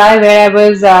 2018 July, where I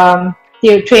was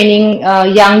training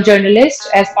young journalists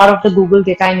as part of the Google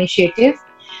Data Initiative.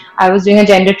 I was doing a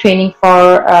gender training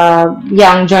for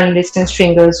young journalists and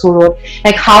stringers who wrote,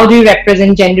 like, how do you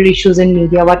represent gender issues in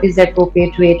media? What is the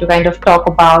appropriate way to kind of talk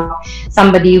about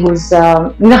somebody who's,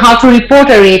 how to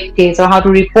report a rape case or how to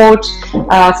report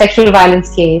a sexual violence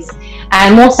case.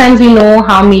 And most times we know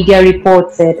how media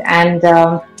reports it. And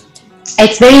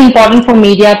it's very important for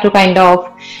media to kind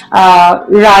of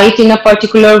write in a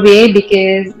particular way,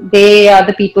 because they are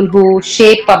the people who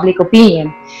shape public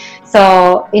opinion.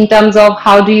 So in terms of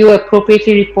how do you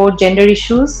appropriately report gender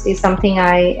issues is something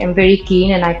I am very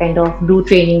keen, and I kind of do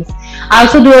trainings. I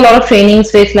also do a lot of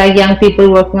trainings with like young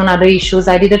people working on other issues.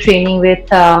 I did a training with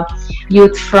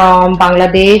youth from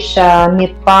Bangladesh,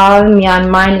 Nepal,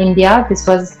 Myanmar and India. This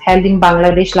was held in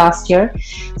Bangladesh last year.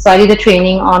 So I did a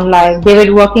training on like, they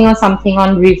were working on something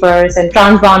on rivers and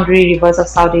transboundary rivers of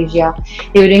South Asia.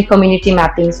 They were doing community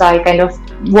mapping. So I kind of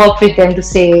worked with them to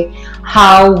say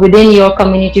how within your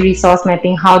community resource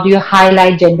mapping, how do you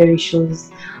highlight gender issues?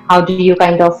 How do you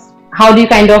kind of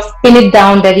pin it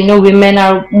down that women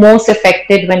are most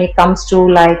affected when it comes to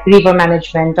like river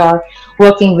management or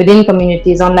working within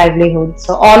communities on livelihood.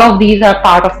 So all of these are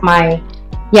part of my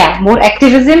more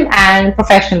activism and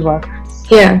professional work.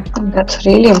 Yeah, that's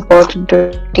really important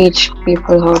to teach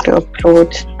people how to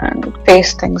approach and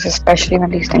face things, especially when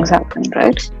these things happen,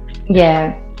 right?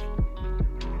 Yeah.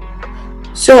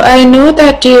 So I know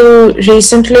that you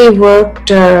recently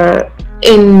worked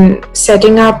in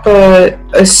setting up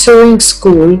a sewing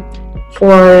school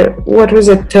for, what was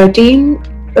it, 13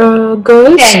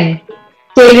 girls? 10.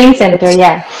 Tailoring center,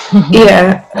 yeah.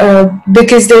 Yeah,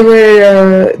 because they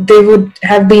would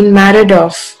have been married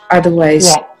off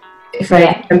otherwise, if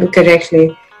I remember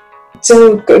correctly.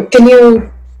 So can you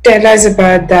tell us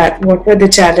about that? What were the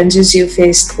challenges you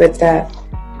faced with that?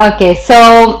 Okay,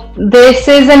 so this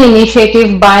is an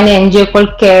initiative by an NGO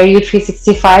called Care You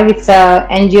 365. It's a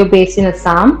NGO based in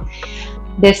Assam.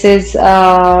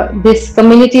 This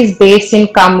community is based in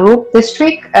Kamrup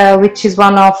district, which is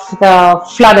one of the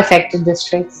flood affected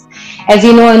districts. As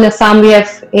you know, in Assam we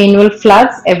have annual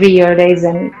floods. Every year there is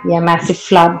a massive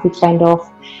flood which kind of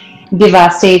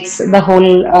devastates the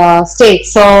whole state.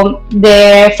 So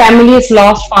their families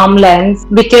lost farmlands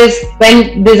because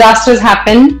when disasters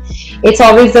happen, it's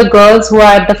always the girls who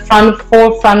are at the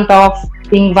forefront of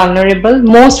being vulnerable,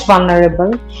 most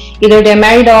vulnerable. Either they're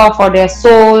married off, or they're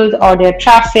sold, or they're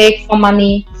trafficked for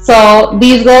money. So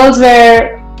these girls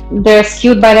they're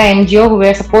rescued by the NGO who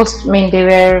were supposed,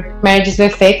 marriages were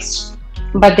fixed,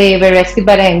 but they were rescued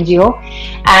by the NGO.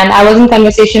 And I was in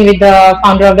conversation with the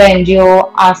founder of the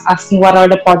NGO, asking what are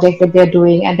the projects that they're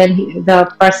doing. And then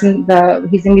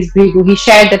his name is Grigu, he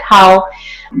shared that how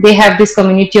they have this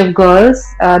community of girls.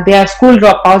 They are school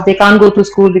dropouts. They can't go to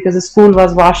school because the school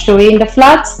was washed away in the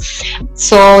floods.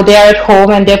 So they are at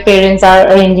home and their parents are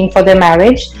arranging for their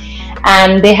marriage.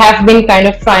 And they have been kind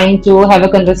of trying to have a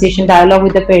conversation dialogue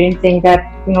with the parents, saying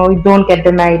that don't get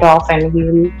them married off and we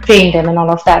will train them and all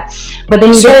of that. But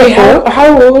then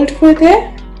how old were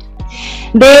they?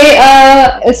 They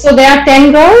are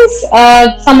 10 girls.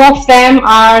 Some of them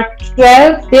are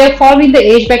 12. They fall in the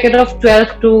age bracket of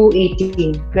 12 to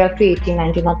 18,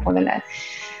 19, not more than that.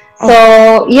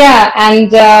 So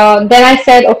and then I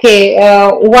said, okay,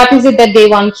 what is it that they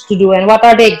want to do and what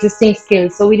are the existing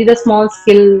skills? So we did a small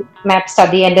skill map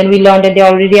study, and then we learned that they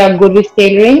already are good with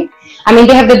tailoring.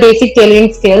 They have the basic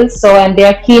tailoring skills, and they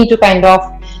are keen to kind of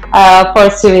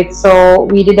pursue it. So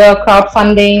we did a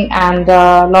crowdfunding, and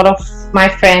a lot of my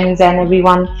friends and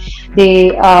everyone,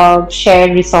 they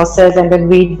shared resources, and then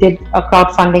we did a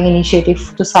crowdfunding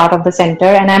initiative to start up the center,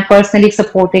 and I'm personally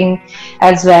supporting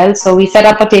as well. So we set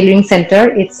up a tailoring center.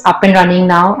 It's up and running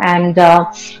now, and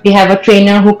we have a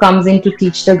trainer who comes in to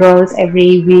teach the girls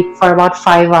every week for about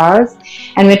 5 hours,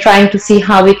 and we're trying to see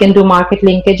how we can do market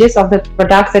linkages of the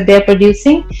products that they're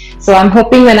producing. So I'm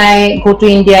hoping when I go to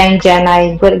India in Jan,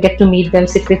 I get to meet them,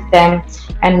 sit with them,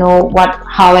 and know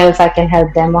how else I can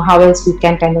help them, or how else we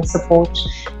can kind of support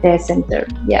their center.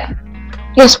 Yeah.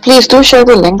 Yes, please do share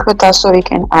the link with us so we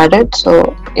can add it.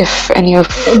 So if any of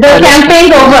the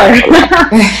campaign's over.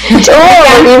 It's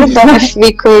over. Even then, if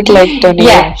we could donate.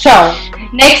 Yeah, sure.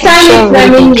 Next time,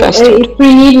 if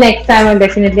we need next time, I'll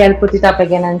put it up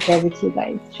again and share with you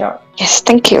guys. Sure. Yes,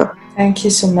 thank you. Thank you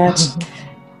so much.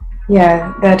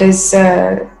 Yeah, that is.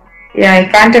 I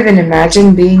can't even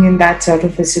imagine being in that sort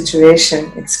of a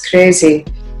situation. It's crazy,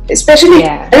 especially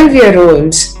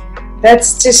 12-year-olds.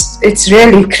 It's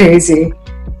really crazy.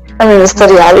 It's the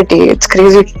reality. It's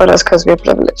crazy for us because we're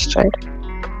privileged, right?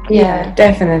 Yeah,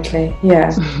 definitely.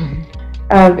 Yeah.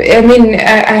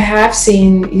 I have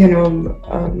seen,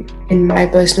 in my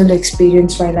personal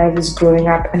experience while I was growing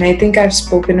up, and I think I've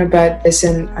spoken about this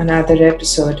in another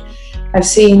episode. I've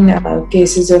seen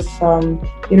cases of,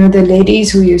 the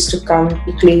ladies who used to come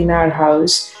to clean our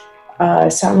house.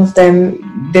 Some of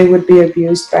them, they would be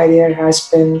abused by their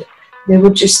husband. They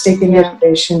would just stick in their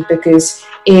relation because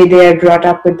they are brought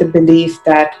up with the belief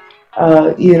that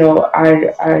our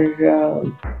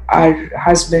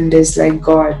husband is like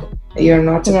God. You're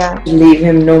not supposed to leave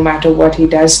him no matter what he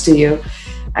does to you.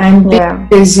 and Yeah.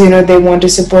 because they want to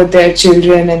support their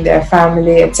children and their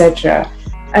family, etc.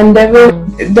 And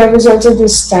there was also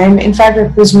this time. In fact,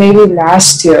 it was maybe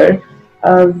last year.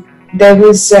 There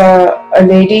was a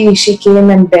lady. She came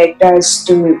and begged us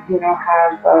to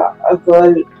have a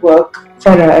girl work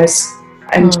for us,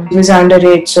 and she was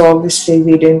underage, so obviously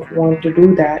we didn't want to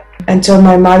do that. And so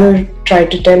my mother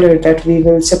tried to tell her that we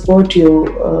will support you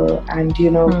and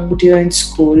put you in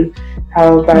school.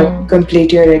 How about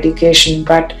complete your education?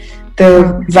 But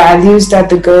the values that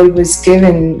the girl was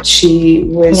given, she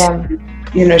was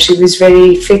she was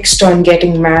very fixed on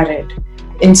getting married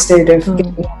instead of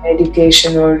getting an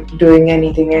education or doing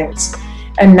anything else.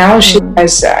 And now she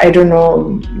has, I don't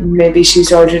know, maybe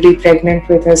she's already pregnant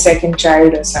with her second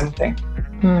child or something.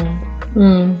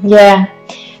 Yeah.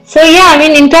 So I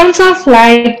mean, in terms of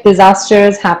like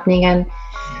disasters happening, and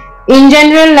in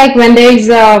general, like when there is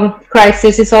a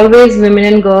crisis, it's always women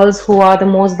and girls who are the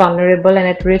most vulnerable and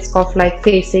at risk of like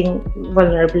facing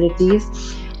vulnerabilities.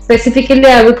 Specifically,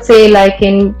 I would say like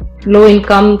in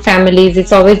low-income families,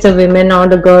 it's always the women or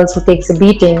the girls who takes a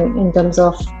beating in terms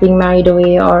of being married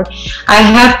away. Or I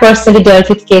have personally dealt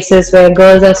with cases where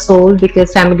girls are sold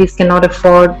because families cannot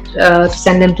afford to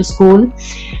send them to school,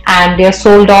 and they are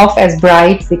sold off as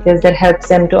brides because that helps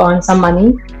them to earn some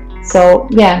money. So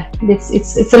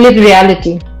it's a lived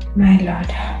reality. My lord,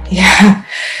 yeah.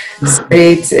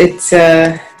 It's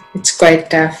quite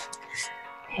tough.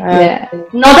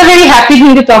 Not a very happy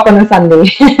thing to talk on a Sunday.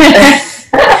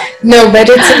 No, but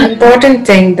it's an important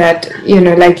thing that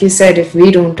like you said, if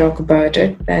we don't talk about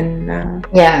it, then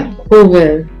who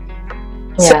will?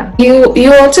 Yeah. So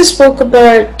you also spoke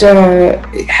about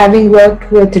having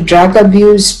worked with drug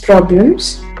abuse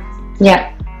problems. Yeah.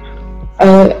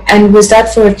 And was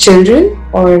that for children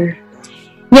or?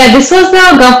 Yeah, this was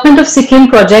the Government of Sikkim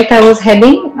project I was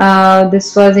heading.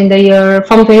 This was in the year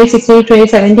from 2016 to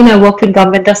 2017. I worked with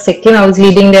Government of Sikkim. I was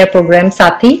leading their program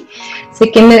Sati,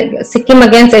 Sikkim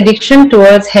Against Addiction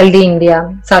Towards Healthy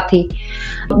India, Sati.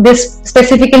 This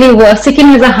specifically was, Sikkim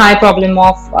has a high problem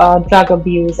of drug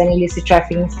abuse and illicit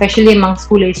trafficking, especially among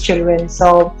school-age children.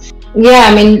 So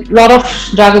I mean, a lot of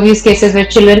drug abuse cases where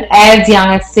children as young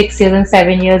as 6 years and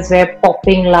 7 years were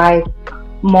popping like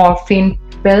morphine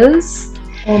pills.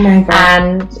 Oh my god!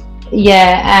 And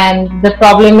and the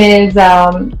problem is,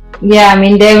 I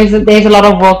mean, there's a lot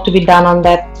of work to be done on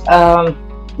that.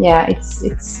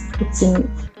 It's in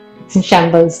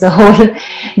shambles, the whole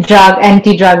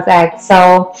anti-drugs act.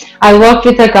 So I worked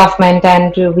with the government,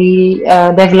 and we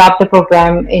developed a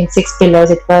program in 6 pillars.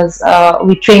 It was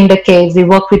we trained the kids, we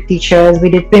worked with teachers,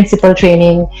 we did principal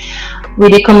training, we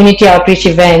did community outreach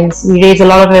events, we raised a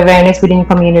lot of awareness within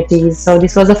communities. So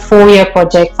this was a 4-year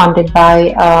project funded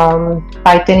by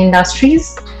Titan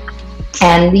Industries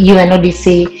and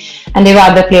UNODC, and there were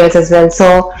other players as well.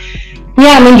 So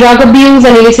I mean, drug abuse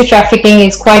and illicit trafficking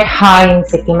is quite high in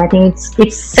Sikkim. I think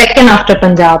it's second after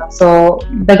Punjab. So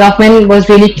the government was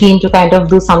really keen to kind of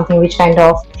do something which kind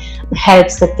of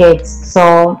helps the kids.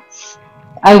 So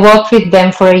I worked with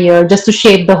them for a year just to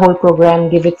shape the whole program,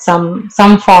 give it some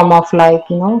form of like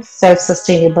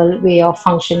self-sustainable way of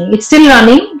functioning. It's still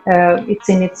running. It's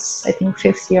in its, I think,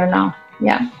 5th year now.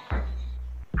 Yeah.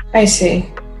 I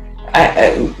see.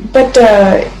 But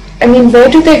I mean, where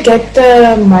do they get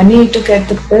the money to get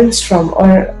the pills from,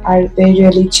 or are they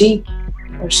really cheap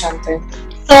or something?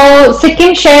 So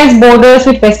Sikkim shares borders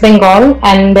with West Bengal,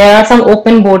 and there are some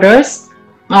open borders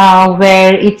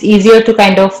where it's easier to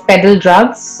kind of peddle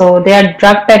drugs. So there are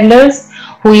drug peddlers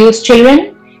who use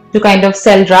children to kind of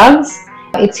sell drugs.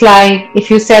 It's like if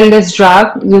you sell this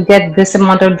drug, you get this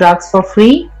amount of drugs for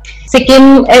free.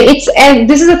 Sikkim,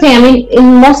 this is the thing. I mean,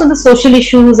 in most of the social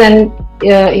issues and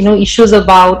issues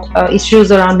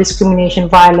around discrimination,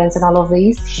 violence, and all of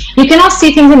these, you cannot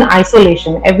see things in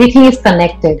isolation. Everything is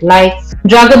connected. Like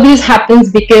drug abuse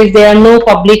happens because there are no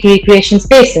public recreation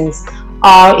spaces,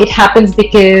 or it happens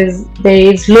because there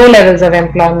is low levels of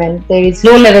employment, there is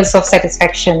low levels of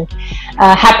satisfaction,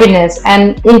 happiness.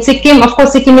 And in Sikkim, of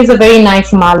course, Sikkim is a very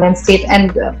nice Himalayan state,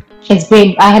 and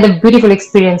I had a beautiful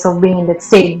experience of being in that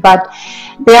state, but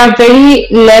there are very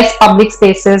less public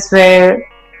spaces where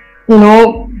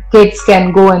kids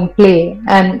can go and play.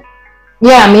 And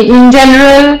I mean, in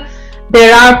general,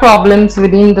 there are problems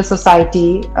within the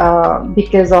society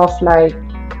because of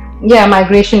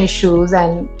migration issues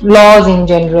and laws in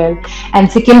general. And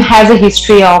Sikkim has a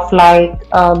history of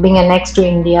being annexed to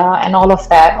India and all of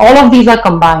that. All of these are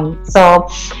combined. So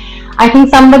I think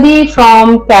somebody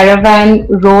from Caravan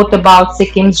wrote about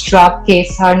Sikkim's drug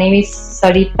case. Her name is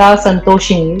Sarita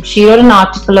Santoshini. She wrote an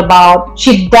article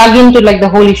she dug into the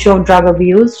whole issue of drug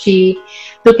abuse. She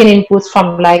took in inputs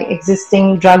from like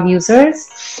existing drug users.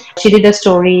 She did a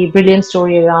brilliant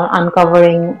story around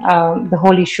uncovering the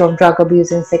whole issue of drug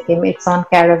abuse in Sikkim. It's on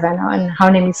Caravan, and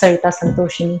her name is Sarita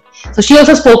Santoshini. So she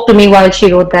also spoke to me while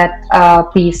she wrote that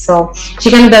piece. So she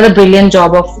kind of does a brilliant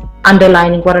job of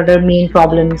underlining what are the main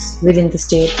problems within the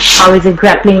state. How is it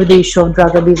grappling with the issue of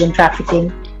drug abuse and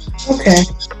trafficking? Okay.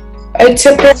 It's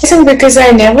surprising because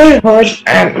I never heard,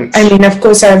 I mean, of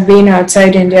course, I've been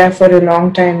outside India for a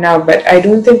long time now, but I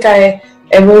don't think I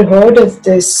ever heard of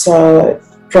this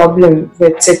problem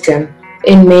with Sikkim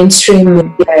in mainstream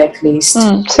media, at least.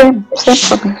 Same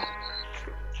for me.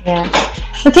 Yeah.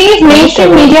 The thing is,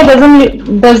 mainstream media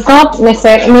does not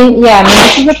necessarily,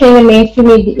 this is the thing in mainstream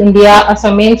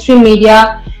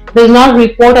media does not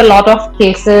report a lot of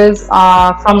cases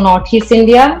from Northeast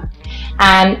India.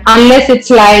 And unless it's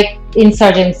like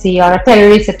insurgency or a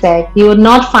terrorist attack, you would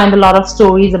not find a lot of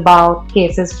stories about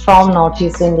cases from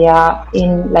Northeast India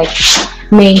in like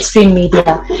mainstream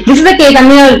media. This is the case,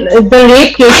 the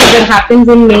rape cases that happens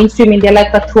in mainstream media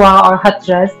like Kathua or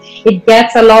Hathras, it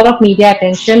gets a lot of media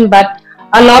attention, but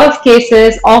a lot of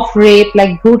cases of rape,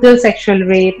 like brutal sexual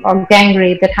rape or gang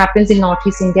rape that happens in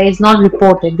Northeast India is not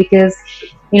reported because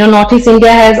Northeast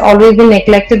India has always been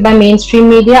neglected by mainstream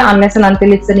media unless and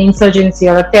until it's an insurgency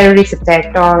or a terrorist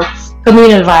attack or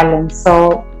communal violence.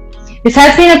 So this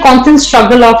has been a constant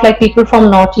struggle of like people from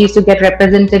Northeast to get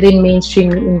represented in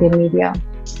mainstream Indian media.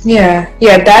 Yeah,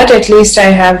 that at least I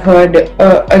have heard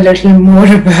a little more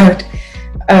about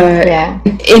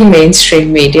in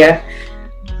mainstream media.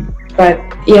 But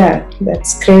yeah,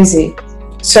 that's crazy.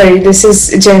 Sorry, this is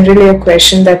generally a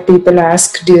question that people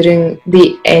ask during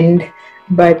the end,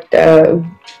 but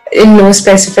in no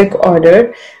specific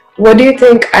order. What do you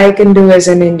think I can do as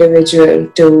an individual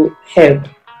to help?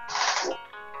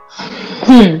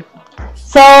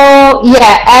 So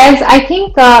as I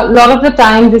think a lot of the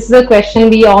time this is a question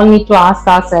we all need to ask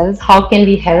ourselves, how can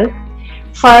we help?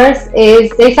 First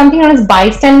is there's something known as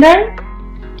bystander,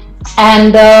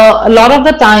 and a lot of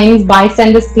the times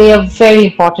bystanders play a very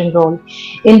important role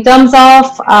in terms of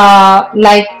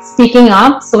like speaking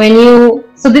up. So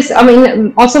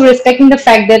also respecting the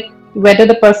fact that whether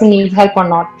the person needs help or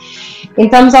not, in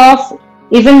terms of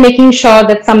even making sure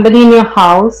that somebody in your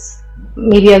house,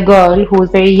 maybe a girl who is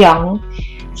very young,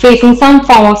 facing some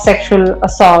form of sexual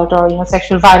assault or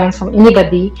sexual violence from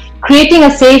anybody, creating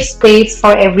a safe space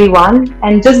for everyone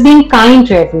and just being kind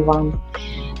to everyone.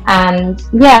 And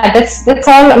that's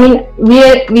all.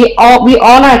 We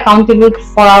all are accountable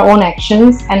for our own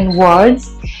actions and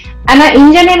words, and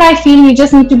in general I feel you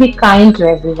just need to be kind to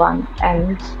everyone,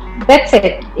 and that's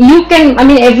it. You can,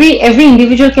 every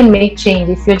individual can make change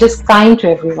if you're just kind to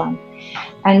everyone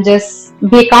and just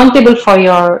be accountable for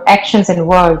your actions and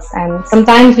words. And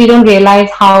sometimes we don't realize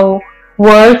how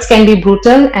words can be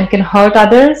brutal and can hurt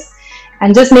others.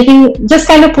 And just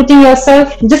kind of putting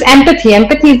yourself, just empathy.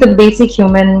 Empathy is the basic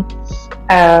human,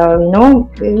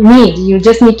 need. You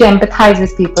just need to empathize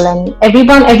with people, and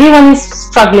everyone is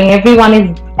struggling.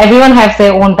 Everyone has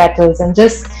their own battles, and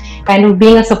just kind of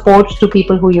being a support to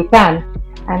people who you can.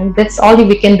 And that's all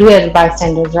we can do as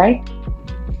bystanders, right?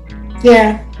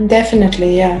 Yeah,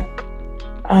 definitely. Yeah.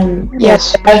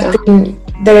 Yes.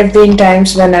 There have been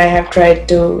times when I have tried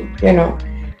to,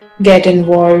 get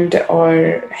involved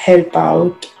or help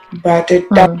out, but it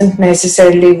doesn't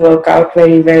necessarily work out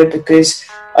very well because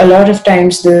a lot of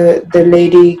times the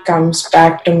lady comes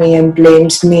back to me and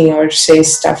blames me or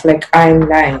says stuff like I'm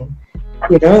lying,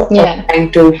 trying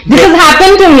to. This has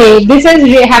happened to me. This has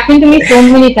happened to me so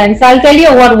many times. So I'll tell you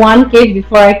about one case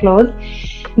before I close.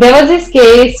 There was this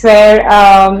case where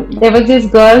there was this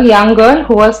young girl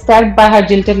who was stabbed by her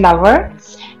jilted lover,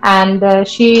 and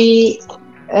she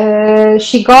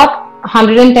got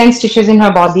 110 stitches in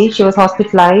her body. She was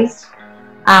hospitalized,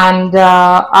 and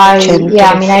I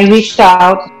reached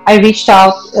out to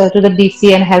the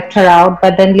DC and helped her out.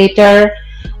 But then later,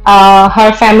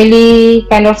 her family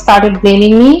kind of started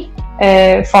blaming me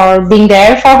for being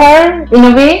there for her in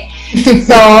a way.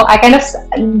 So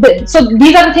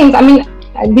these are the things.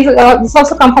 This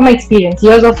also come from my experience,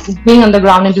 years of being on the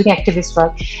ground and doing activist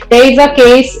work. There is a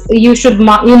case you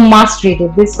must read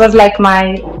it. This was like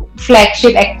my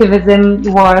flagship activism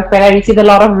work where I received a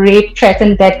lot of rape threats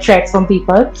and death threats from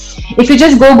people. If you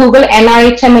just go Google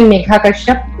NRHM and Megha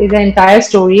Kashyap, is an entire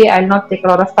story. I'll not take a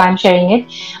lot of time sharing it,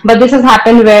 but this has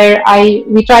happened where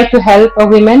we tried to help a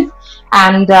woman,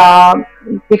 and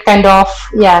it kind of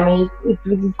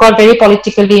it got very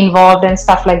politically involved and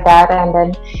stuff like that, and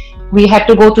then we had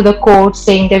to go to the court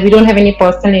saying that we don't have any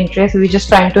personal interest. We're just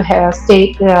trying to share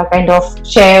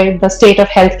the state of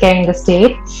healthcare in the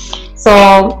state.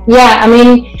 So yeah, I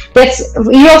mean,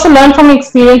 you also learn from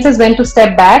experiences when to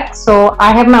step back. So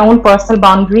I have my own personal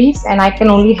boundaries, and I can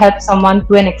only help someone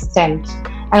to an extent.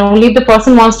 And only if the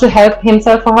person wants to help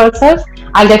himself or herself,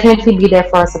 I'll definitely be there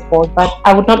for a support. But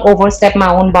I would not overstep my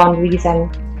own boundaries.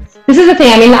 And this is the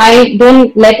thing. I mean, I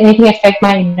don't let anything affect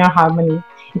my inner harmony.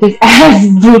 It is as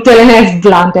brutal and as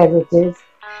blunt as it is.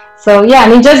 So yeah, I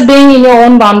mean, just being in your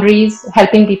own boundaries,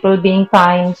 helping people, being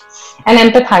kind, and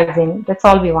empathizing. That's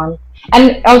all we want.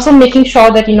 And also making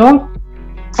sure that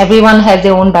everyone has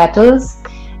their own battles,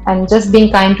 and just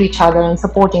being kind to each other and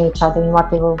supporting each other in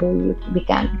whatever way we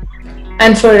can.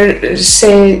 And for,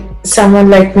 say, someone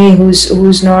like me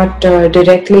who's not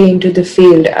directly into the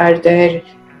field, are there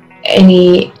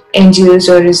any NGOs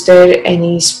or is there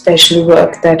any special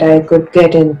work that I could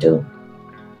get into?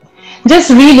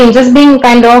 Just reading, just being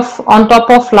kind of on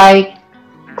top of like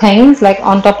things, like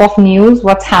on top of news,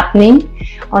 what's happening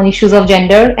on issues of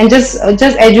gender, and just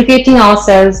educating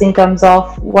ourselves in terms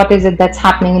of what is it that's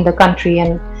happening in the country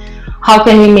and how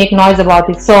can we make noise about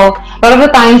it. So a lot of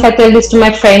the times I tell this to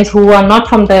my friends who are not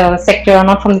from the sector or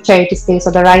not from the charity space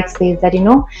or the right space, that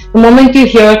the moment you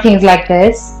hear things like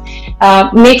this,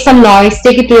 make some noise,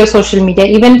 take it to your social media.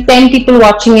 Even 10 people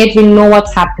watching it will know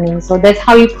what's happening. So that's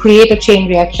how you create a chain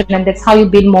reaction, and that's how you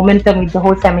build momentum with the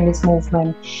whole feminist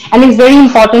movement. And it's very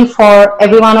important for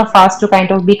every one of us to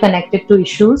kind of be connected to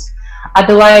issues.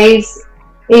 Otherwise,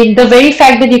 the very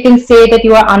fact that you can say that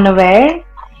you are unaware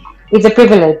is a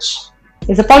privilege.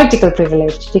 It's a political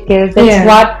privilege, because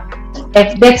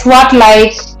that's what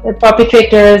like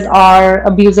perpetrators or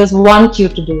abusers want you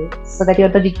to do, so that you're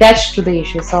detached to the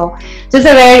issue. So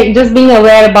just being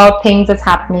aware about things that's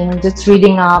happening, just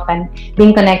reading up and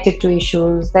being connected to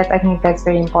issues, I think that's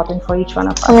very important for each one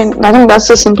of us. I mean, I think that's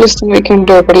the simplest thing we can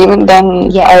do, but even then,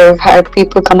 I've had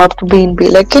people come up to me and be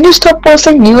like, can you stop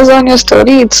posting news on your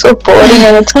story? It's so boring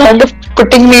and it's kind of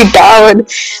putting me down. Like,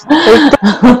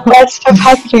 that stuff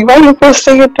happening. Why are you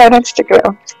posting it on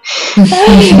Instagram?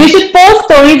 You should post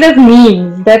stories as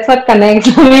memes. That's what connects.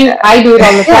 I mean, I do it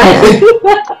all the time.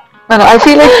 No, I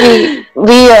feel like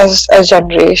we as a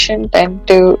generation tend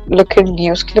to look at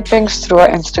news clippings through our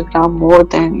Instagram more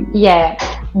than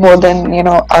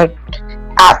our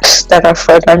apps that are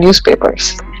for our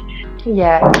newspapers.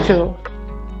 Yeah, true.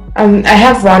 I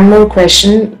have one more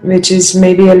question, which is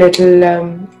maybe a little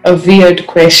a weird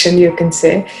question, you can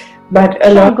say, but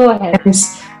a lot of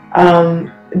times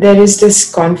there is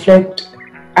this conflict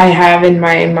I have in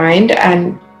my mind,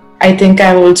 and I think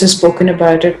I've also spoken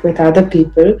about it with other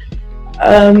people.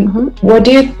 What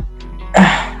do you?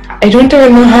 I don't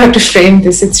even know how to frame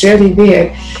this. It's really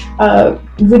weird.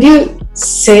 Would you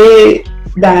say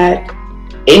that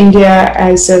India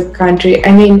as a country?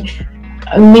 I mean,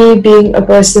 me being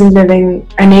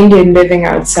an Indian living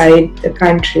outside the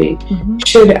country,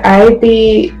 should I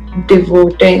be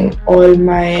devoting all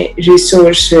my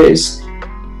resources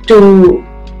to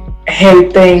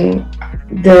helping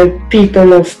the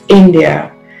people of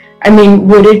India? I mean,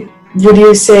 would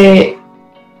you say,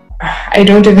 I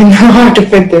don't even know how to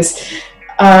put this.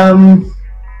 How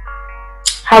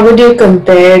would you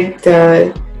compare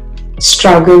the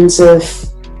struggles of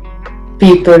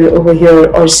people over here,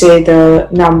 or say the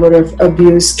number of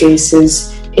abuse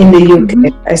cases in the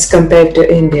UK as compared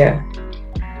to India?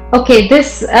 Okay,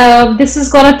 this is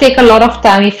gonna take a lot of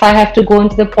time if I have to go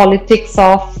into the politics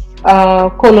of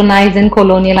colonized and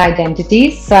colonial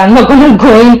identities. So I'm not gonna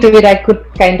go into it. I could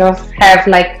kind of have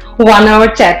like 1 hour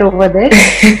chat over this.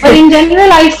 But in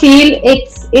general, I feel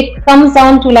it comes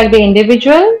down to like the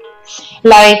individual.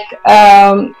 Like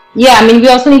I mean, we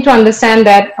also need to understand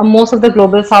that most of the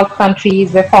global South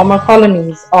countries were former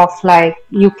colonies of like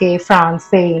UK, France,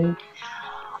 Spain,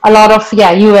 a lot of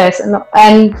US,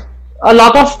 and a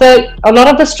lot of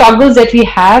the struggles that we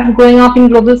have growing up in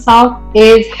global South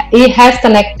has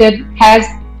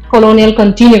colonial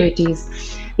continuities.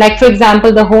 Like, for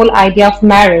example, the whole idea of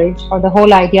marriage, or the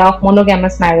whole idea of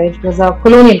monogamous marriage, was a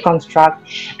colonial construct,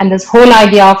 and this whole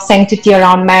idea of sanctity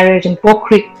around marriage and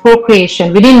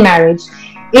procreation within marriage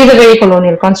is a very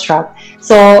colonial construct.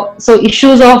 So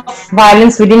issues of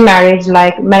violence within marriage,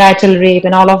 like marital rape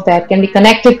and all of that, can be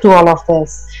connected to all of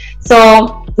this.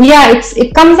 So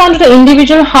it comes down to the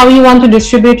individual, how you want to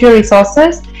distribute your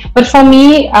resources. But for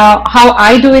me, how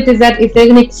I do it is that if there's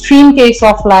an extreme case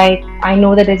of, like, I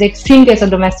know that there's an extreme case of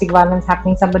domestic violence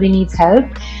happening, somebody needs help,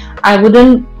 I would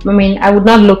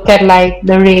not look at like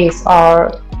the race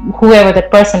or whoever that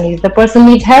person is. The person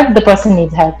needs help,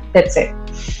 that's it.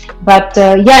 But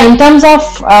yeah, in terms of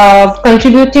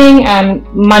contributing and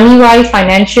money-wise,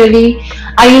 financially,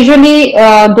 I usually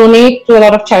donate to a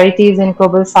lot of charities in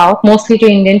Global South, mostly to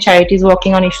Indian charities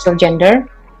working on issues of gender.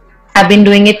 I've been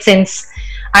doing it since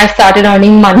I started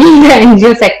earning money in the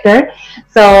NGO sector.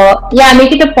 So yeah, I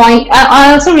make it a point.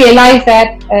 I also realize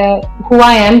that who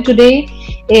I am today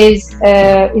is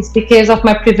because of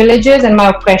my privileges and my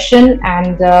oppression,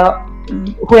 and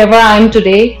whoever I am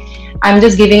today, I'm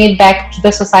just giving it back to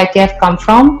the society I've come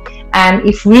from. And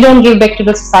if we don't give back to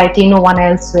the society, no one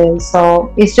else will.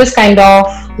 So it's just kind of,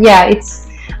 yeah, it's,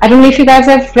 I don't know if you guys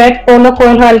have read Paulo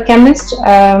Coelho, Alchemist.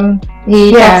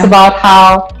 He talks about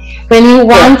how when you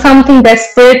want something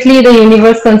desperately, the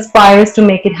universe conspires to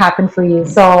make it happen for you.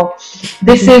 So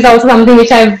this is also something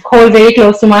which I hold very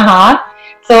close to my heart.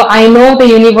 So I know the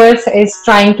universe is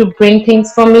trying to bring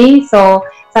things for me. So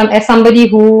as somebody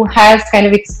who has kind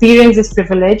of experienced this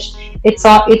privilege,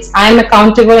 I'm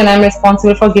accountable and I'm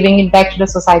responsible for giving it back to the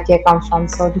society I come from.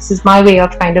 So this is my way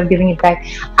of kind of giving it back.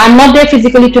 I'm not there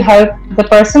physically to help the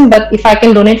person, but if I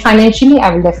can donate financially,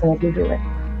 I will definitely do it.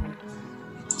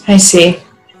 I see.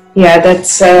 Yeah,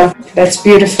 that's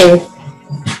beautiful.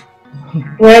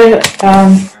 Well,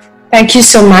 thank you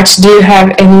so much. Do you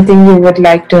have anything you would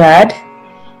like to add?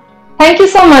 Thank you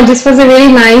so much. This was a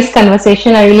really nice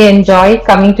conversation. I really enjoyed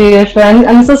coming to your show.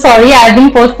 I'm so sorry. I've been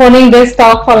postponing this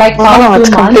talk for like past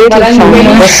 2 months, but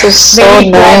I'm this is so very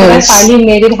glad that I finally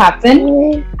made it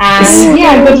happen. And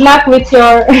yeah, good luck with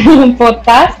your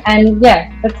podcast. And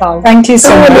yeah, that's all. Thank you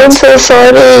so much. I'm so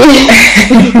sorry.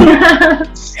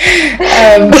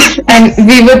 And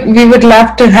we would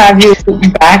love to have you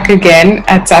back again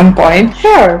at some point.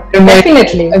 Sure,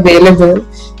 definitely available.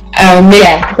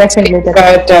 Yeah, definitely.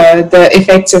 About the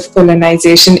effects of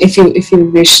colonization, if you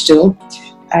wish to,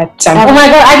 at some. Oh my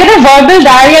God, I get a verbal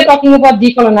diarrhea talking about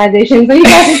decolonization, so you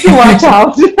guys need to watch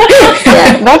out.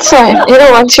 Yeah, that's fine.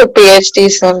 Once your PhD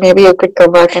is done, maybe you could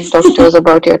come back and talk to us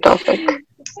about your topic.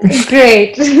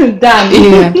 Great, done.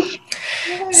 Yeah.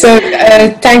 So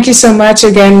thank you so much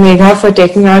again, Megha, for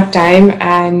taking our time,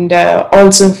 and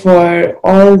also for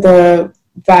all the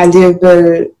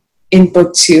valuable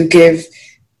inputs you give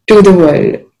to the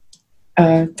world.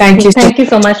 Thank you. Thank you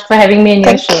so much for having me in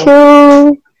your show.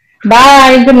 Thank you.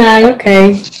 Bye. Good night.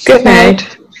 Okay. Good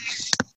night.